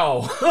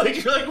wow.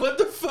 Like you're like, what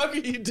the fuck are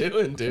you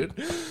doing, dude?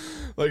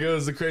 Like it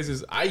was the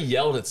craziest. I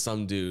yelled at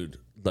some dude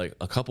like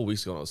a couple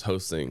weeks ago when I was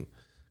hosting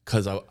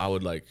because I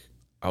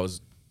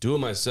was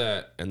doing my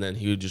set and then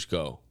he would just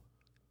go,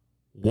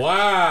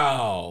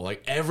 wow,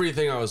 like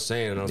everything I was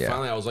saying. And Yeah.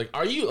 finally I was like,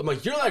 I'm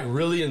like, you're like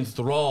really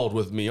enthralled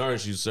with me,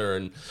 aren't you, sir?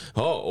 And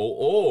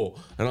oh.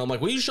 And I'm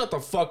like, will you shut the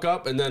fuck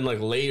up? And then like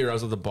later I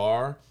was at the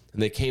bar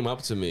and they came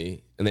up to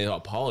me and they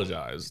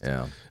apologized.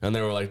 Yeah. And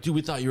they were like, dude,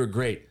 we thought you were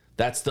great.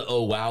 That's the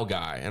oh wow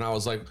guy. And I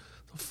was like,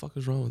 what the fuck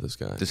is wrong with this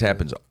guy? This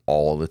happens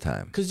all the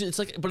time. Because it's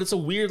like, but it's a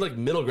weird like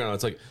middle ground.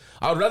 It's like,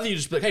 I would rather you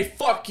just be like, hey,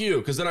 fuck you.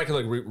 Because then I can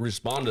like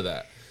respond to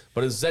that.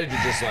 But instead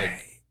you're just like,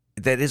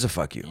 That is a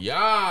fuck you.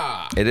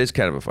 yeah. It is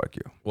kind of a fuck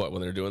you. What,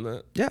 when they're doing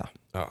that? Yeah.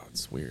 Oh,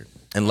 it's weird.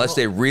 Unless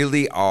they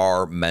really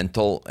are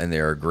mental and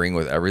they're agreeing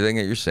with everything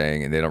that you're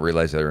saying and they don't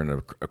realize they're in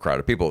a crowd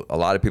of people. A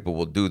lot of people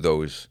will do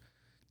those,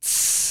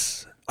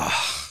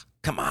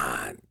 come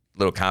on,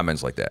 little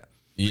comments like that.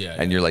 Yeah.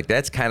 And you're like,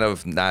 that's kind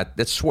of not,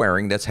 that's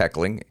swearing, that's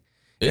heckling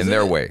Is in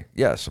their it? way.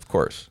 Yes, of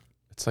course.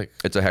 It's like,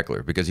 It's a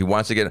heckler because he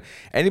wants to get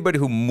anybody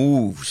who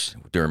moves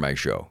during my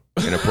show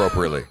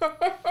inappropriately.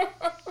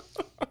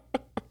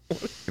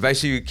 If I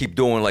see you keep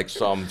doing like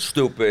some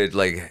stupid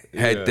like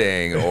head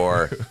thing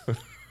or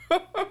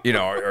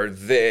or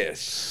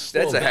this,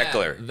 that's Well, a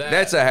heckler. that-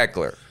 That's a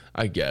heckler.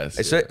 I guess.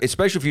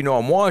 Especially if you know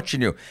I'm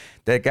watching you.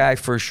 That guy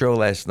for a show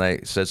last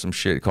night said some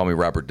shit. He called me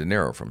Robert De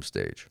Niro from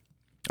stage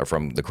or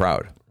from the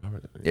crowd.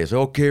 It's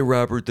okay,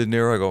 Robert De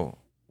Niro. I go,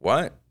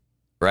 what?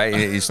 Right?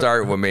 And he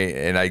started with me,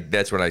 and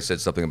that's when I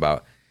said something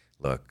about,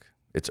 look,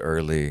 it's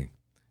early.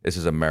 This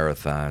is a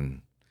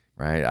marathon,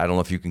 right? I don't know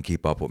if you can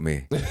keep up with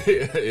me,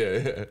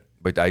 yeah.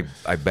 but I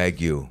beg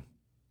you,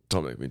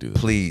 Don't make me do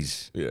this.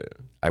 please. Yeah.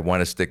 I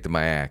want to stick to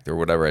my act or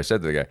whatever I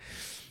said to the guy.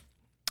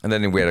 And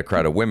then we had a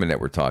crowd of women that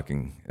were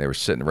talking. They were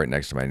sitting right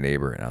next to my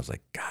neighbor, and I was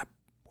like, God,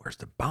 where's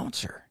the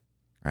bouncer?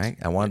 Right?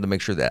 I wanted to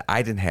make sure that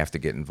I didn't have to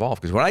get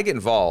involved because when I get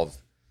involved,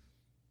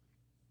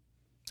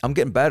 I'm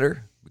getting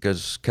better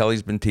because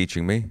Kelly's been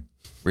teaching me.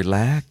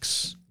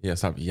 Relax. Yeah.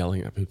 Stop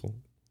yelling at people.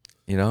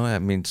 I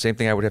mean, same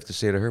thing I would have to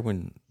say to her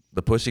when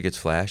the pussy gets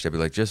flashed. I'd be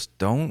like, just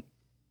don't.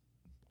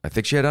 I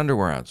think she had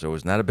underwear on, so it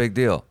was not a big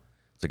deal.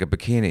 It's like a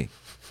bikini.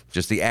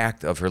 Just the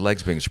act of her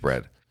legs being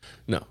spread.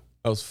 No,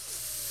 I was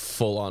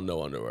full on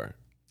no underwear.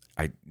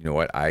 You know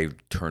what? I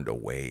turned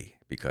away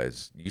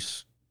because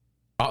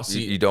Oh,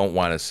 see, you don't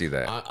want to see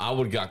that. I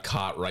would have got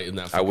caught right in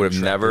that. I would have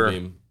fucking never-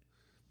 tractor beam.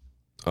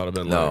 I would have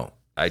been No,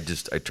 I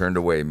turned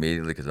away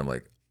immediately because I'm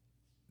like,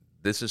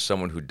 this is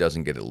someone who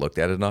doesn't get it looked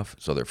at enough,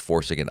 so they're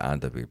forcing it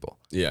onto people.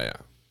 Yeah.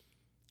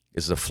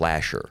 This is a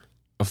flasher.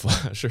 A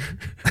flasher.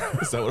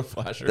 Is that what a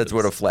flasher That's is?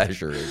 what a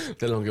flasher is.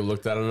 They don't get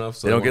looked at enough.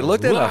 So They don't get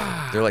looked at Wah!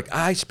 enough. They're like,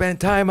 I spent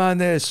time on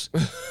this,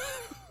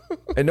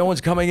 and no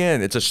one's coming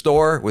in. It's a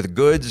store with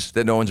goods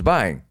that no one's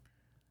buying.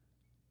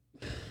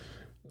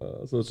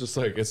 So it's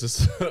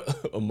just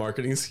a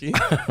marketing scheme.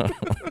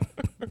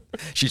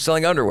 She's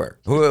selling underwear.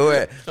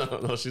 Wait.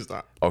 No, she's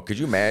not. Oh, could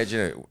you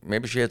imagine?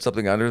 Maybe she had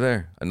something under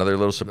there. Another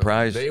little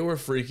surprise. They were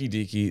freaky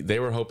deaky. They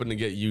were hoping to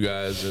get you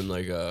guys in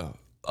like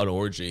an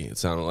orgy. It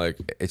sounded like.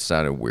 It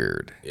sounded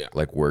weird. Yeah.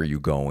 Like, where are you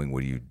going?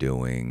 What are you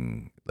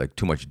doing? Like,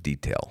 too much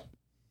detail.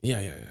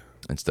 Yeah.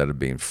 Instead of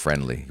being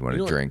friendly, you want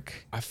to what?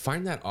 drink. I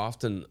find that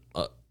often.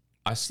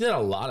 I see that a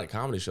lot at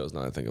comedy shows.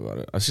 Now that I think about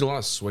it, I see a lot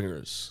of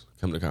swingers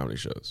come to comedy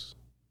shows.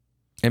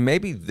 And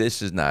maybe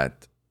this is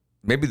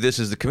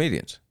the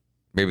comedians.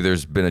 Maybe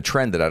there's been a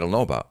trend that I don't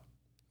know about.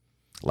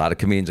 A lot of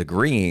comedians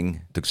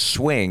agreeing to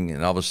swing,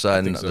 and all of a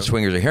sudden so. the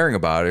swingers are hearing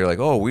about it. You're like,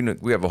 oh,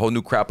 we have a whole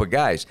new crop of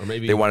guys. Or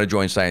maybe- they want to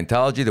join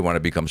Scientology. They want to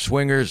become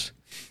swingers.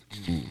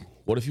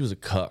 What if he was a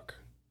cuck?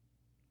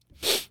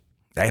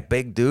 That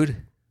big dude?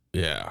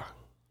 Yeah.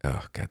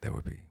 Oh, God, that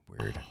would be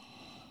weird.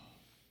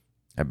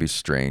 That'd be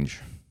strange.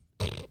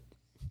 I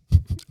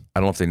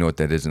don't know if they know what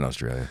that is in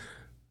Australia.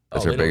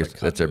 That's Oh, their they know what biggest. a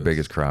cuck That's their is.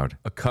 biggest crowd.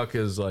 A cuck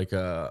is like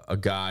a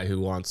guy who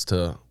wants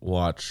to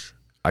watch.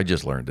 I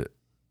just learned it.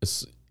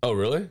 Oh,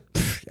 really?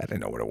 I didn't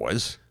know what it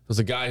was. There's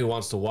a guy who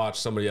wants to watch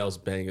somebody else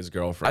bang his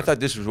girlfriend. I thought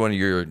this was one of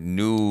your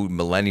new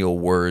millennial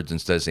words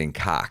instead of saying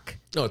cock.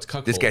 No, it's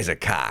cuckolding. This guy's a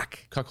cock.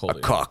 Cuckolding.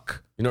 A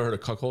cock. You never heard of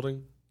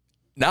cuckolding?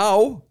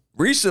 No,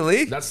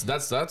 recently.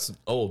 That's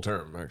old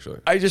term actually.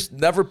 I just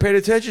never paid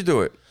attention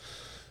to it.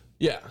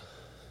 Yeah.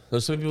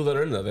 There's some people that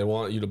are in there. They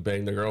want you to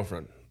bang their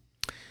girlfriend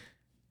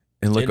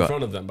And look in up.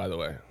 front of them, by the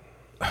way,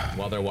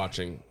 while they're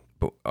watching.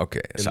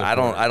 Okay, so the I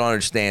don't corner.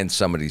 understand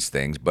some of these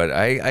things, but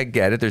I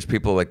get it. There's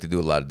people who like to do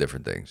a lot of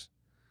different things.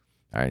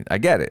 All right, I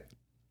get it.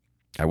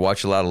 I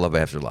watch a lot of Love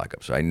After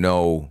Lockup, so I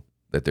know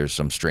that there's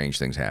some strange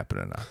things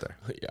happening out there.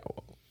 Yeah.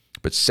 Well,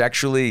 But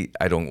sexually,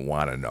 I don't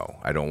want to know.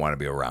 I don't want to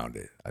be around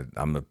it.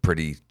 I'm a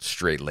pretty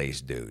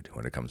straight-laced dude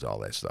when it comes to all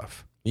that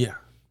stuff. yeah.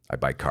 I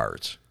buy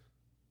cards.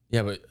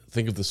 Yeah, but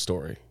think of the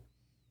story.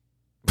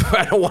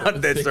 I don't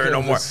want that Think story of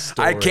no the more.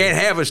 story. I can't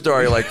have a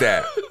story like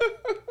that.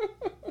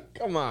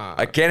 Come on.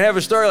 I can't have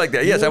a story like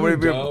that. Yes, I'm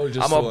wouldn't going go to be.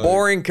 just I'm a like-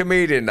 boring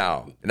comedian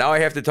now. Now I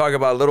have to talk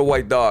about little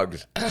white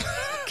dogs.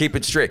 Keep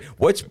it straight.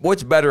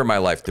 What's better in my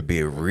life? To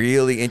be a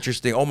really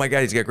interesting, oh my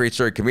God, he's got a great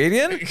story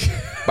comedian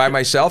by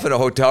myself in a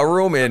hotel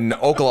room in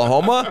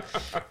Oklahoma,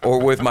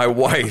 or with my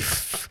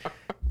wife,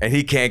 and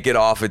he can't get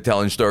off at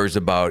telling stories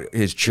about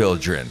his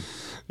children.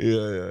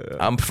 Yeah.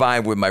 I'm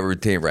fine with my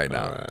routine right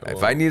now. All right, If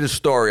well, I need a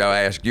story, I'll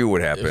ask you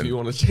what If happened. you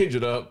want to change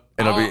it up,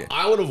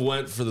 I would have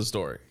went for the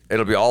story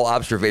It'll be all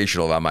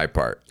observational on my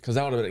part. because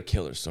that would have been a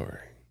killer story.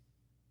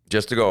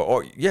 Just to go,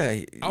 oh,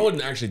 yeah. I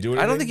wouldn't actually do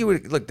anything. I don't think he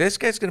would. Look, this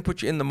guy's going to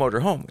put you in the motor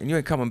home and you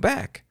ain't coming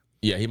back.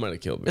 Yeah, he might have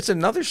killed me. It's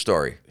another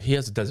story. He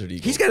has a Desert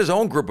Eagle. He's got his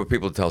own group of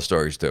people to tell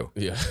stories to.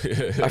 Yeah.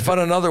 I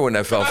found another one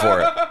that fell for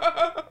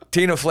it.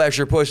 Tina flashed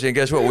her pussy, and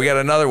guess what? We got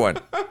another one.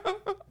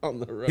 On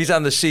the road. He's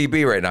on the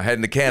CB right now,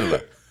 heading to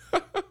Canada.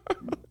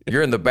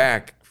 You're in the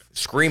back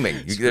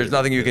screaming. There's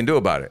nothing you can do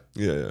about it.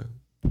 Yeah.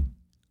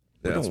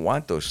 We don't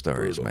want those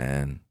stories,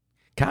 man.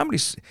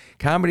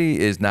 Comedy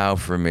is now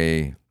for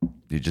me.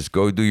 You just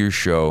go do your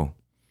show,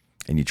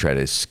 and you try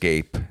to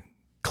escape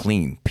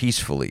clean,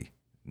 peacefully,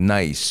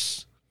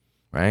 nice,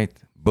 right?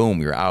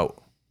 Boom, you're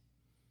out.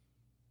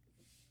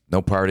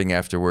 No partying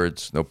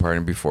afterwards. No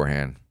partying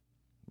beforehand.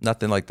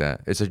 Nothing like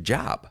that. It's a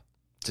job.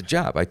 It's a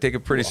job. I take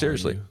it pretty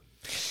seriously.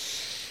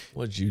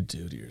 What'd you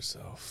do to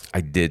yourself?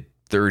 I did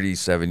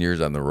 37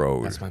 years on the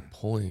road. That's my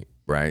point.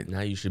 Right?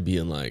 Now you should be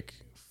in like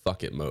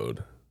fuck it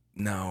mode.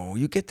 No,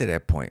 you get to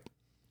that point.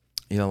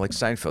 You know, like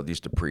Seinfeld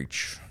used to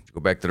preach. You go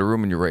back to the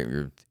room and you write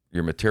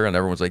your material, and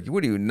everyone's like,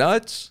 "What are you,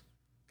 nuts?"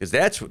 Because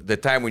that's the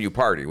time when you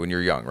party, when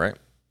you're young, right?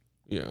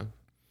 Yeah.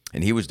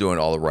 And he was doing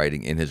all the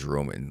writing in his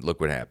room, and look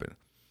what happened.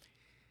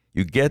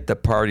 You get the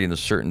party in a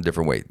certain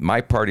different way.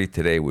 My party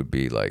today would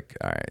be like,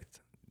 all right,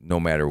 no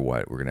matter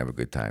what, we're going to have a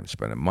good time.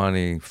 Spending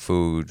money,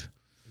 food,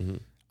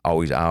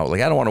 always out.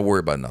 Like, I don't want to worry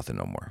about nothing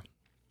no more.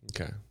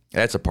 Okay.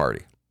 That's a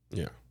party.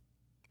 Yeah.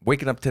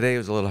 Waking up today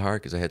was a little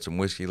hard because I had some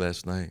whiskey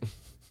last night,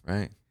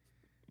 right?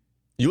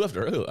 You left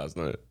early last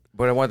night.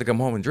 But I wanted to come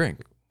home and drink.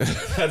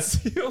 That's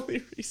the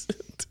only reason.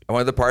 I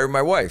wanted to party with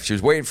my wife. She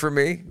was waiting for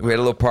me. We had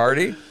a little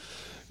party.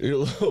 Your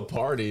little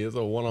party is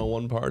a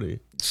one-on-one party.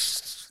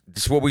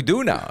 It's what we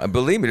do now. And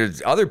believe me,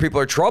 there's other people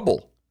are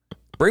trouble.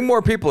 Bring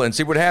more people in,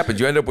 see what happens.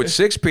 You end up with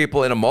 6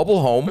 people in a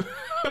mobile home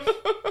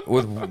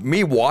with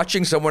me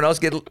watching someone else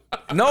get...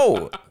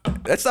 No,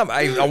 that's not...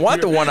 I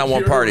want the one-on-one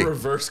You're party. a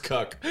reverse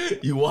cuck.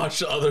 You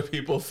watch other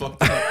people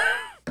fucked up.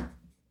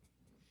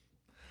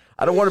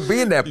 I don't want to be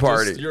in that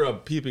party. You're a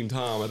peeping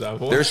Tom at that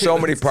point. There's so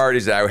many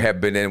parties that I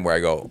have been in where I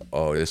go,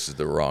 oh, this is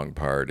the wrong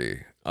party.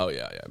 Oh,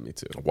 yeah, me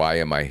too. Why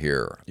am I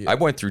here? Yeah. I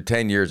went through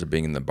 10 years of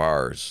being in the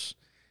bars,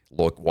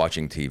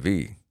 watching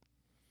TV.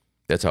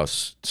 That's how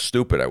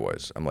stupid I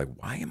was. I'm like,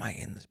 why am I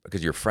in this?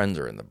 Because your friends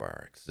are in the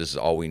bar. This is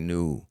all we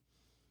knew.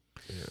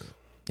 Yeah.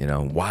 You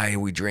know, why are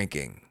we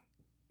drinking?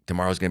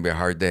 Tomorrow's going to be a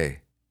hard day.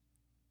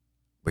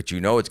 But you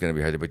know it's going to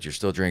be hard day, but you're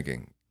still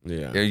drinking.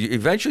 Yeah. You know,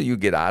 eventually you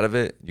get out of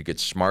it. You get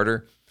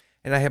smarter.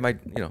 And I have my,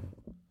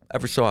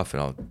 every so often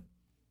I'll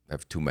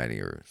have too many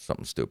or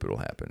something stupid will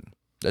happen.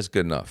 That's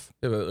good enough.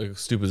 Yeah, but like,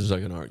 stupid is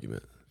like an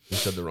argument. You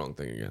said the wrong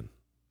thing again.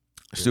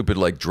 Stupid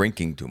like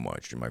drinking too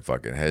much and my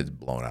fucking head's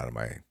blown out of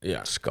my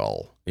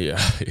skull.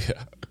 Yeah.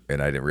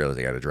 And I didn't realize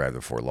I got to drive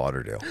to Fort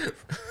Lauderdale.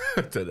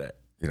 Today.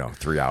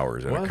 3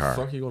 hours in Why a the car.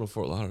 fuck are you going to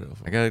Fort Lauderdale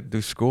for? I got to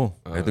do school.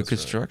 I got to do that's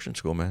construction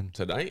school, man.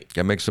 Tonight?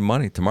 Got to make some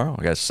money tomorrow.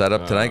 I got set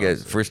up tonight. I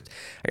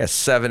got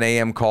 7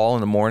 a.m. call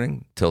in the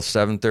morning till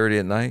 7:30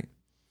 at night.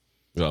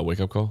 You got a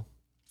wake-up call?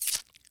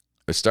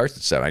 It starts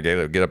at 7. I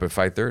got to get up at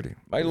 5:30.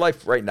 My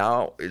life right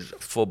now is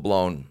full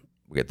blown.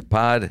 We got the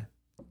pod,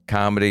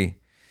 comedy,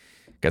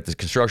 got this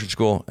construction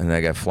school, and then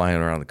I got flying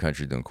around the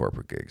country doing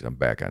corporate gigs. I'm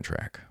back on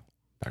track.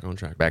 Back on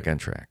track. Back on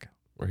track.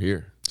 We're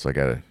here. So I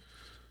got to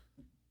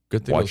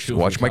Good thing watch those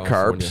people from my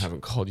California carbs.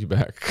 haven't called you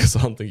back because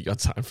I don't think you got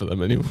time for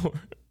them anymore.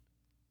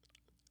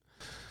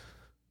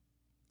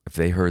 If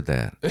they heard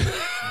that,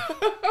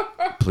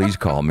 please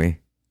call me.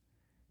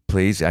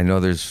 Please. I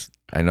don't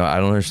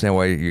understand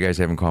why you guys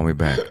haven't called me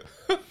back.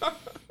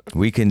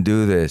 We can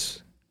do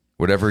this.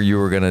 Whatever you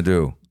were going to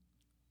do,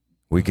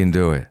 we can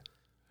do it.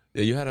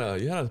 Yeah, you had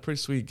a pretty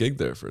sweet gig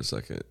there for a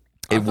second.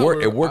 It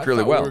worked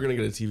really well. We were gonna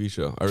get a TV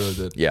show. I really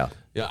did. Yeah.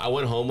 Yeah, I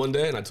went home one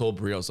day and I told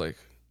Brie, I was like,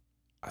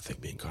 I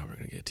think me and Carmen are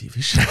gonna get a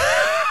TV show.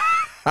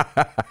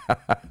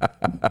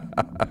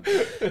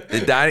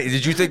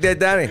 Did you think that,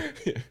 Donnie?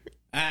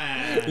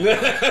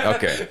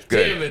 Okay,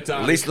 good. Damn it,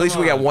 Donnie, at least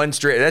come we got on. one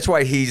straight. That's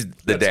why he's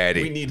the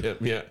daddy. We need him.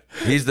 Yeah.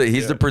 He's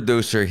the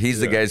producer. He's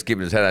the guy who's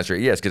keeping his head on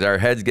straight. Yes, because our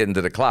head's getting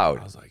to the cloud.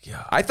 I was like,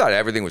 yeah. I thought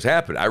everything was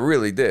happening. I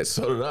really did.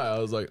 So did I. I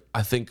was like,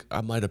 I think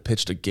I might have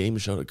pitched a game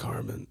show to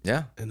Carmen.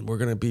 Yeah. And we're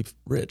gonna be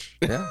rich.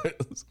 Yeah.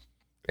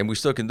 And we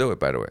still can do it,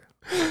 by the way.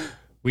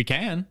 We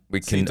can.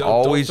 We See, can don't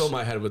always fill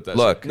my head with that.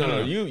 look. shit.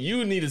 No.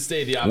 You need to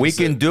stay the opposite. We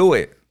can do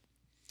it.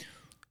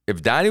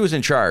 If Donnie was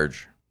in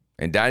charge,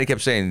 and Donnie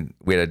kept saying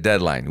we had a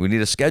deadline, we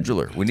need a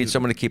scheduler, we need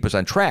someone to keep us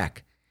on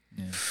track.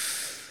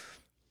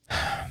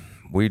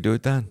 Will you do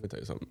it, Don? Let me tell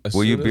you something. As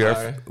Will you soon be as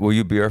our Will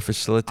you be our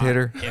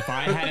facilitator? If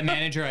I had a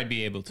manager, I'd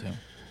be able to.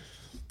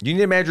 You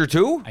need a manager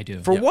too? I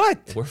do. For Yeah.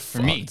 what? We're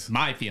For me,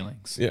 my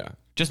feelings. Yeah.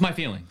 Just my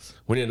feelings.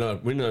 We need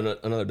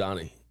another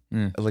Donnie.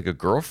 Like a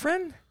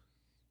girlfriend?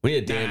 We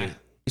need a Danny. Nah.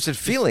 You said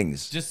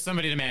feelings. Just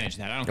somebody to manage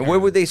that. I don't And care.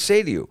 what would they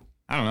say to you?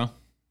 I don't know.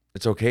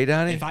 It's okay,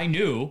 Donnie? If I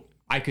knew,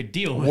 I could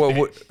deal with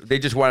Well, it. they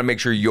just want to make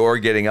sure you're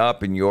getting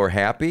up and you're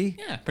happy.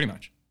 Yeah, pretty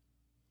much.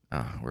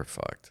 Oh, we're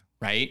fucked.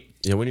 Right?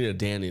 Yeah, we need a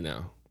Danny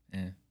now.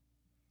 Yeah.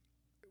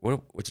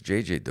 What's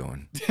JJ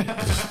doing?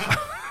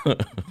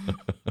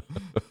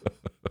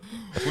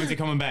 When's he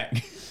coming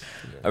back?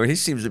 I mean, he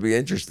seems to be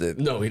interested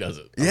No, he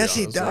doesn't. I'll Yes,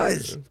 be he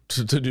honest.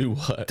 To do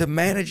what? to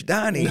manage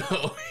Donnie.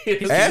 No, he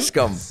has Ask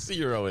him.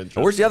 Zero interest.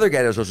 Where's the other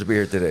guy that was supposed to be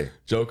here today?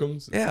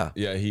 Jokums? Yeah.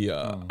 Yeah, he.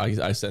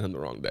 I sent him the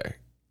wrong day,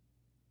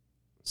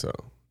 so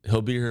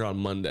he'll be here on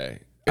Monday.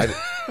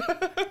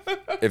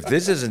 If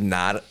this is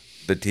not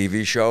the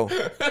TV show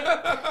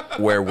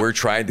where we're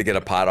trying to get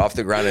a pot off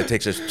the ground, it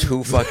takes us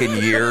 2 fucking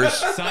years.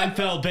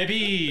 Seinfeld,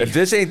 baby. If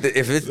this ain't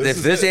if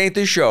this ain't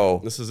the show,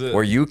 This is it.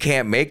 where you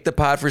can't make the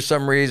pot for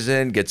some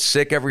reason, get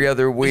sick every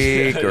other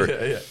week,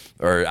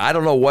 or I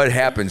don't know what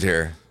happens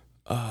here.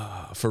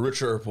 For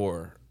richer or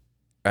poor.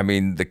 I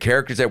mean, the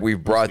characters that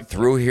we've brought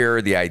through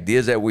here, the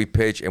ideas that we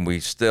pitch, and we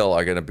still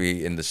are going to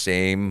be in the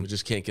same. We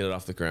just can't get it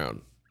off the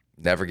ground.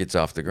 Never gets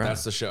off the ground.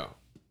 That's the show.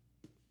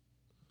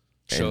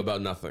 Show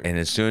about nothing. And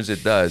as soon as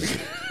it does,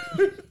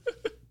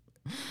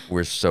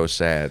 we're so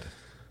sad.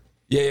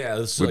 Yeah.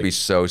 This is We'd like, be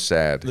so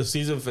sad. the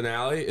season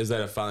finale is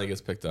that it finally gets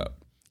picked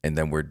up. And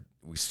then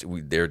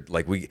they're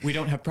like we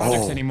don't have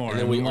projects anymore. And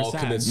then we we're all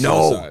sad. commit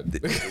No.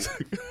 suicide.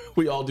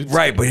 We all do.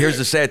 Right, but here's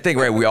the sad thing,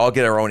 right? We all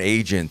get our own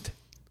agent,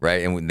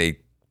 right? And when they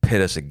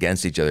pit us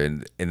against each other,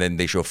 and then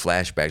they show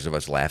flashbacks of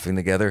us laughing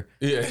together.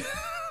 Yeah.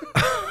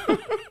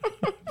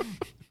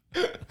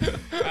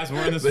 As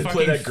we're in this They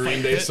play fucking that Green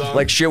fight Day pit. song.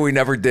 Like shit we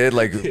never did,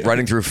 like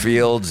running through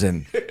fields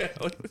and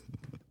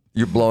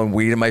you're blowing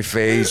weed in my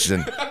face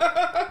and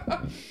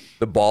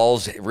the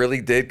balls really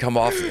did come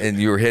off and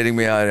you were hitting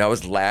me on and I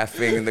was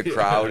laughing in the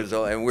crowd as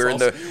well, and we're in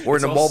the all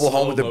mobile home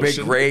slow with the big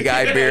motion. gray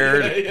guy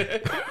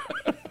beard.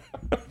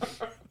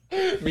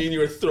 Me and you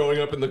were throwing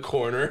up in the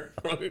corner.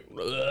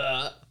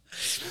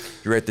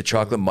 You're at the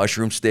chocolate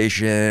mushroom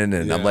station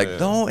and I'm Yeah, like, yeah.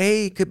 no,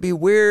 hey, it could be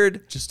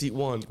weird. Just eat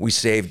one. We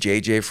saved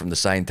JJ from the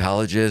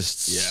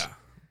Scientologists. Yeah.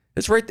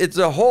 It's right. It's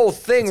a whole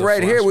thing It's a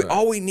right here. flashback.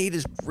 All we need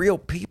is real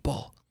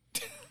people,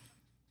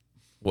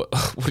 What?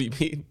 What do you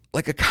mean?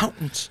 like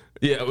accountants.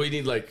 Yeah, we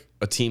need like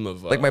a team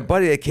of Like my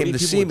buddy that came to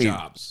see me.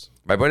 Jobs.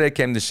 My buddy that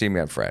came to see me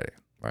on Friday.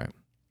 Right.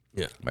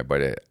 Yeah. My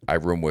buddy I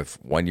roomed with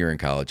 1 year in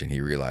college, and he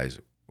realized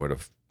what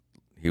if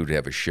he would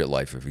have a shit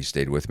life if he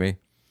stayed with me.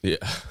 Yeah.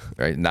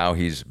 Right now,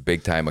 he's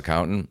big time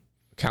accountant,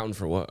 Counting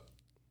for what?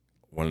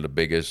 one of the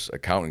biggest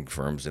accounting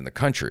firms in the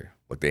country.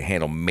 Like they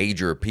handle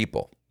major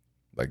people,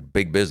 like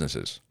big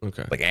businesses,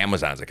 Okay. like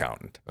Amazon's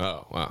accountant.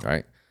 Oh wow.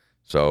 Right.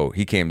 So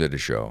he came to the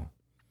show.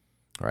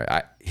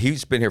 Right.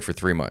 He's been here for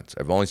 3 months.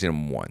 I've only seen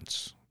him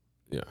once.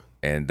 Yeah.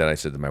 And then I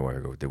said to my wife, I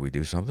go, did we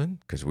do something?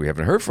 Because we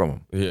haven't heard from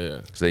him.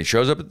 Yeah. So he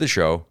shows up at the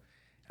show.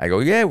 I go,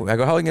 yeah. I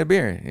go, how long you gonna be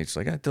here? And he's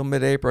like, until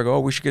mid-April. I go, oh,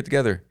 we should get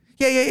together.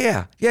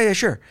 Yeah,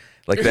 sure.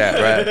 Like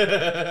that,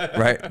 right?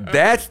 Right.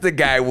 That's the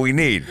guy we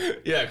need.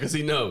 Yeah, because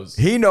he knows.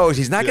 He knows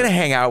he's not gonna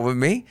hang out with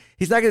me.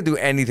 He's not gonna do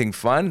anything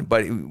fun,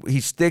 but he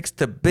sticks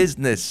to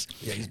business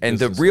and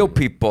the real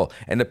people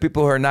and the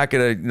people who are not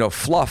gonna,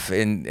 fluff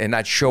and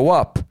not show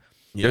up.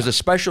 Yeah. There's a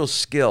special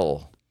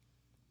skill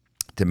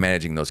to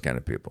managing those kind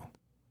of people,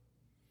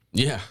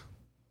 Yeah.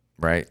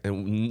 right?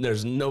 And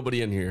there's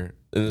nobody in here.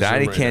 In this Donnie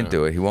room right can't now.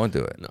 do it. He won't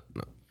do it. No.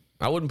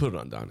 I wouldn't put it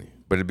on Donnie.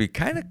 But it'd be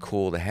kind of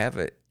cool to have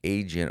an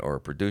agent or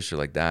a producer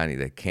like Donnie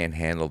that can't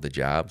handle the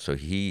job. So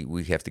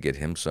we have to get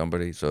him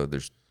somebody. So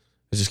there's,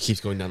 It just keeps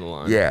going down the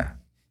line. yeah,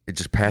 it's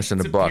just passing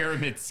It's the a buck.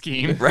 pyramid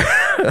scheme.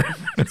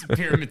 it's a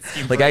pyramid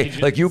scheme. Like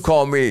for like you agents.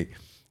 call me,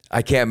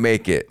 I can't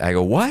make it. I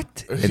go,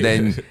 what? And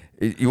then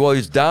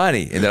it's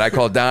Donnie, and then I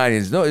call Donnie.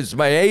 And no, it's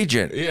my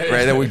agent. Yeah, right. yeah.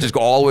 And then we just go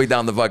all the way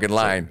down the fucking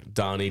line.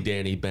 Donnie,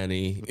 Danny,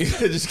 Benny.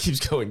 It just keeps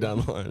going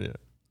down the line.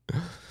 Yeah.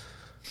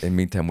 In the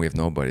meantime, we have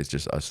nobody. It's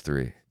just us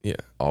three. Yeah.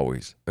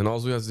 Always And all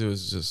we have to do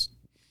is just,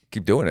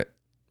 keep doing it.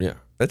 yeah.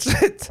 That's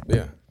it.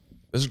 Yeah.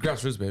 This is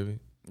grassroots, baby.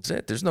 That's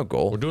it. There's no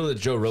goal. We're doing it the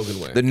Joe Rogan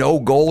way. The no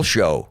goal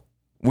show.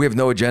 We have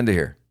no agenda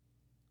here.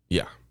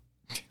 Yeah.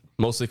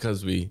 Mostly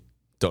because we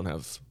don't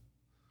have.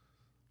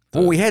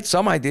 Well, we had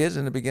some ideas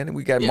in the beginning.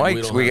 We got Yeah, we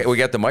mics. don't We have- got the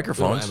We don't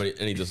microphones. have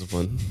any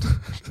discipline.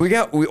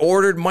 We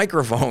ordered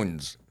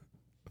microphones.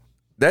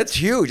 That's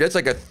huge. That's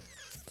like a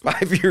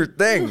 5-year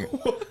thing.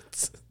 What?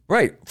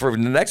 Right. For the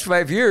next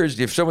 5 years,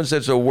 if someone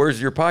said, so where's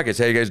your pockets?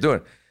 How you guys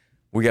doing?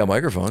 We got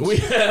microphones. We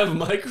have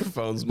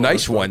microphones.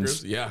 Nice motherfuckers.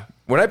 ones. Yeah.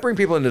 When I bring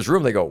people in this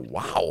room, they go,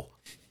 wow.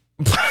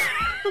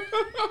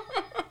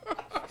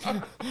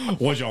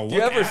 Would you look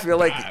you ever at feel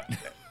like- that?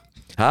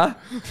 Huh?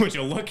 Would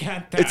you look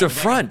at that? It's a like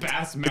front.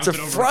 bass It's a mounted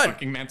over front.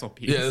 fucking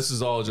mantelpiece. Yeah, this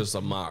is all just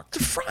a mock.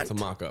 It's a front. It's a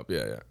mock up.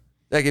 Yeah, yeah.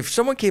 Like if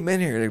someone came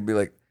in here, they'd be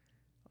like,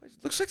 it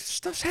looks like this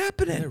stuff's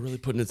happening. They're really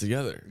putting it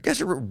together. You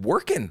guys are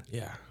working.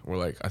 Yeah. We're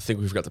like, I think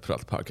we forgot to put out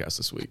the podcast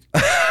this week.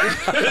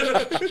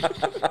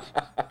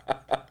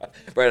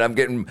 Right. I'm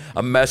getting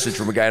a message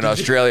from a guy in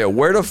Australia.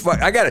 Where the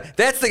fuck? I got it.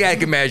 That's the guy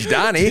who can manage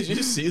Donnie. Did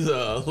you see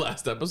the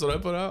last episode I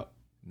put out?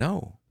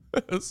 No.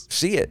 It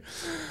See it.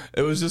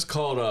 was just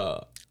called,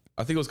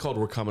 I think it was called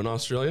We're Coming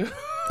Australia.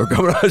 We're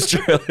coming to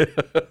Australia.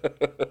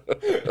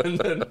 And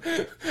then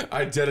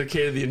I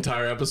dedicated the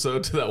entire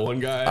episode to that one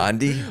guy,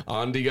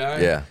 Andy guy.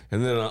 Yeah.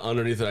 And then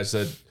underneath it, I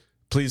said,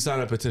 "Please sign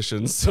a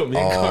petition so me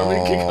and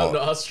Carmen can come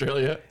to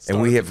Australia."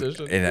 And we have,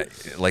 petition. and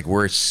like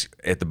we're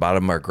at the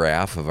bottom of our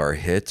graph of our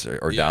hits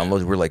or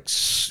downloads. We're like,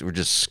 we're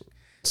just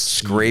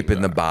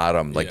scraping the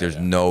bottom. Like there's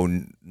no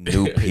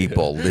new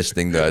people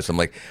listening to us. I'm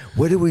like,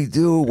 what do we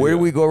do? Where do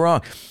we go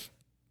wrong?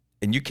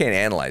 And you can't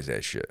analyze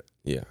that shit.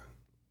 Yeah.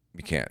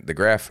 You can't. The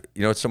graph,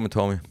 you know what someone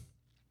told me?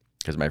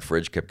 Because my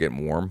fridge kept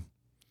getting warm.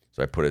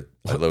 So I put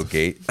a little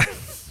gate.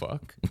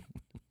 Fuck.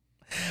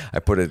 I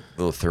put a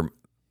little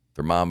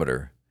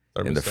thermometer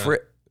in the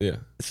fridge. Yeah.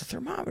 It's a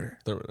thermometer.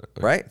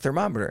 Right?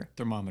 Thermometer.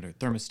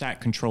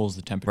 Thermostat controls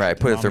the temperature. Right, I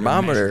put a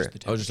thermometer. measures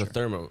the Oh, just a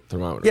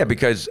thermometer. Yeah,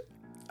 because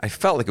I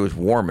felt like it was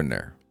warm in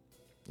there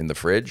in the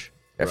fridge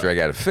after I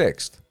got it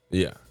fixed.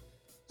 Yeah.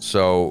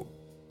 So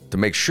to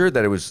make sure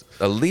that it was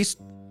at least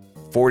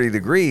 40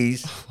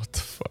 degrees, What the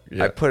fuck?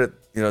 Yeah. I put it,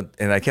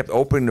 and I kept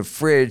opening the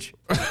fridge.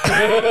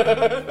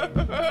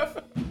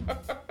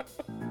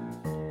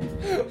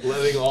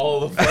 Letting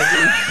all the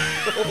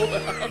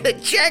fucking... to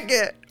check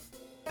it.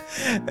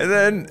 And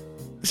then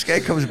this guy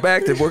comes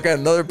back to work on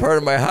another part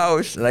of my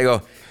house, and I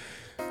go,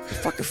 "The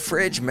fucking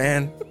fridge,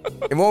 man.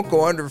 It won't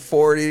go under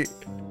 40.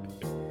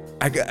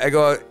 I go, I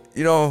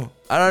don't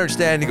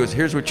understand. He goes,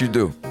 "Here's what you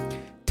do.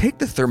 Take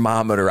the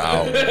thermometer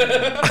out."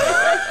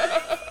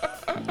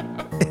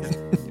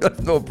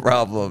 No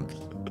problem.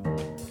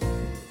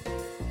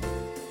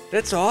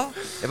 That's all.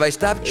 If I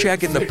stop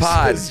checking the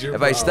pod, Fixes your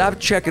if I problem. stop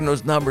checking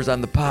those numbers on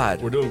the pod,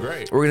 We're doing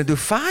great. we're gonna do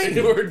fine.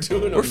 We're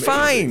doing We're amazing.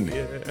 fine.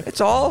 Yeah. That's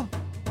all.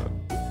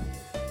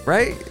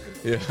 Right?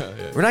 Yeah.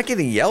 We're not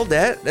getting yelled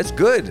at. That's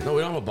good. No,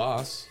 we don't have a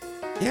boss.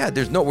 Yeah,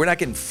 we're not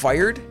getting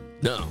fired.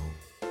 No.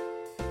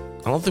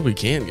 I don't think we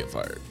can get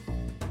fired.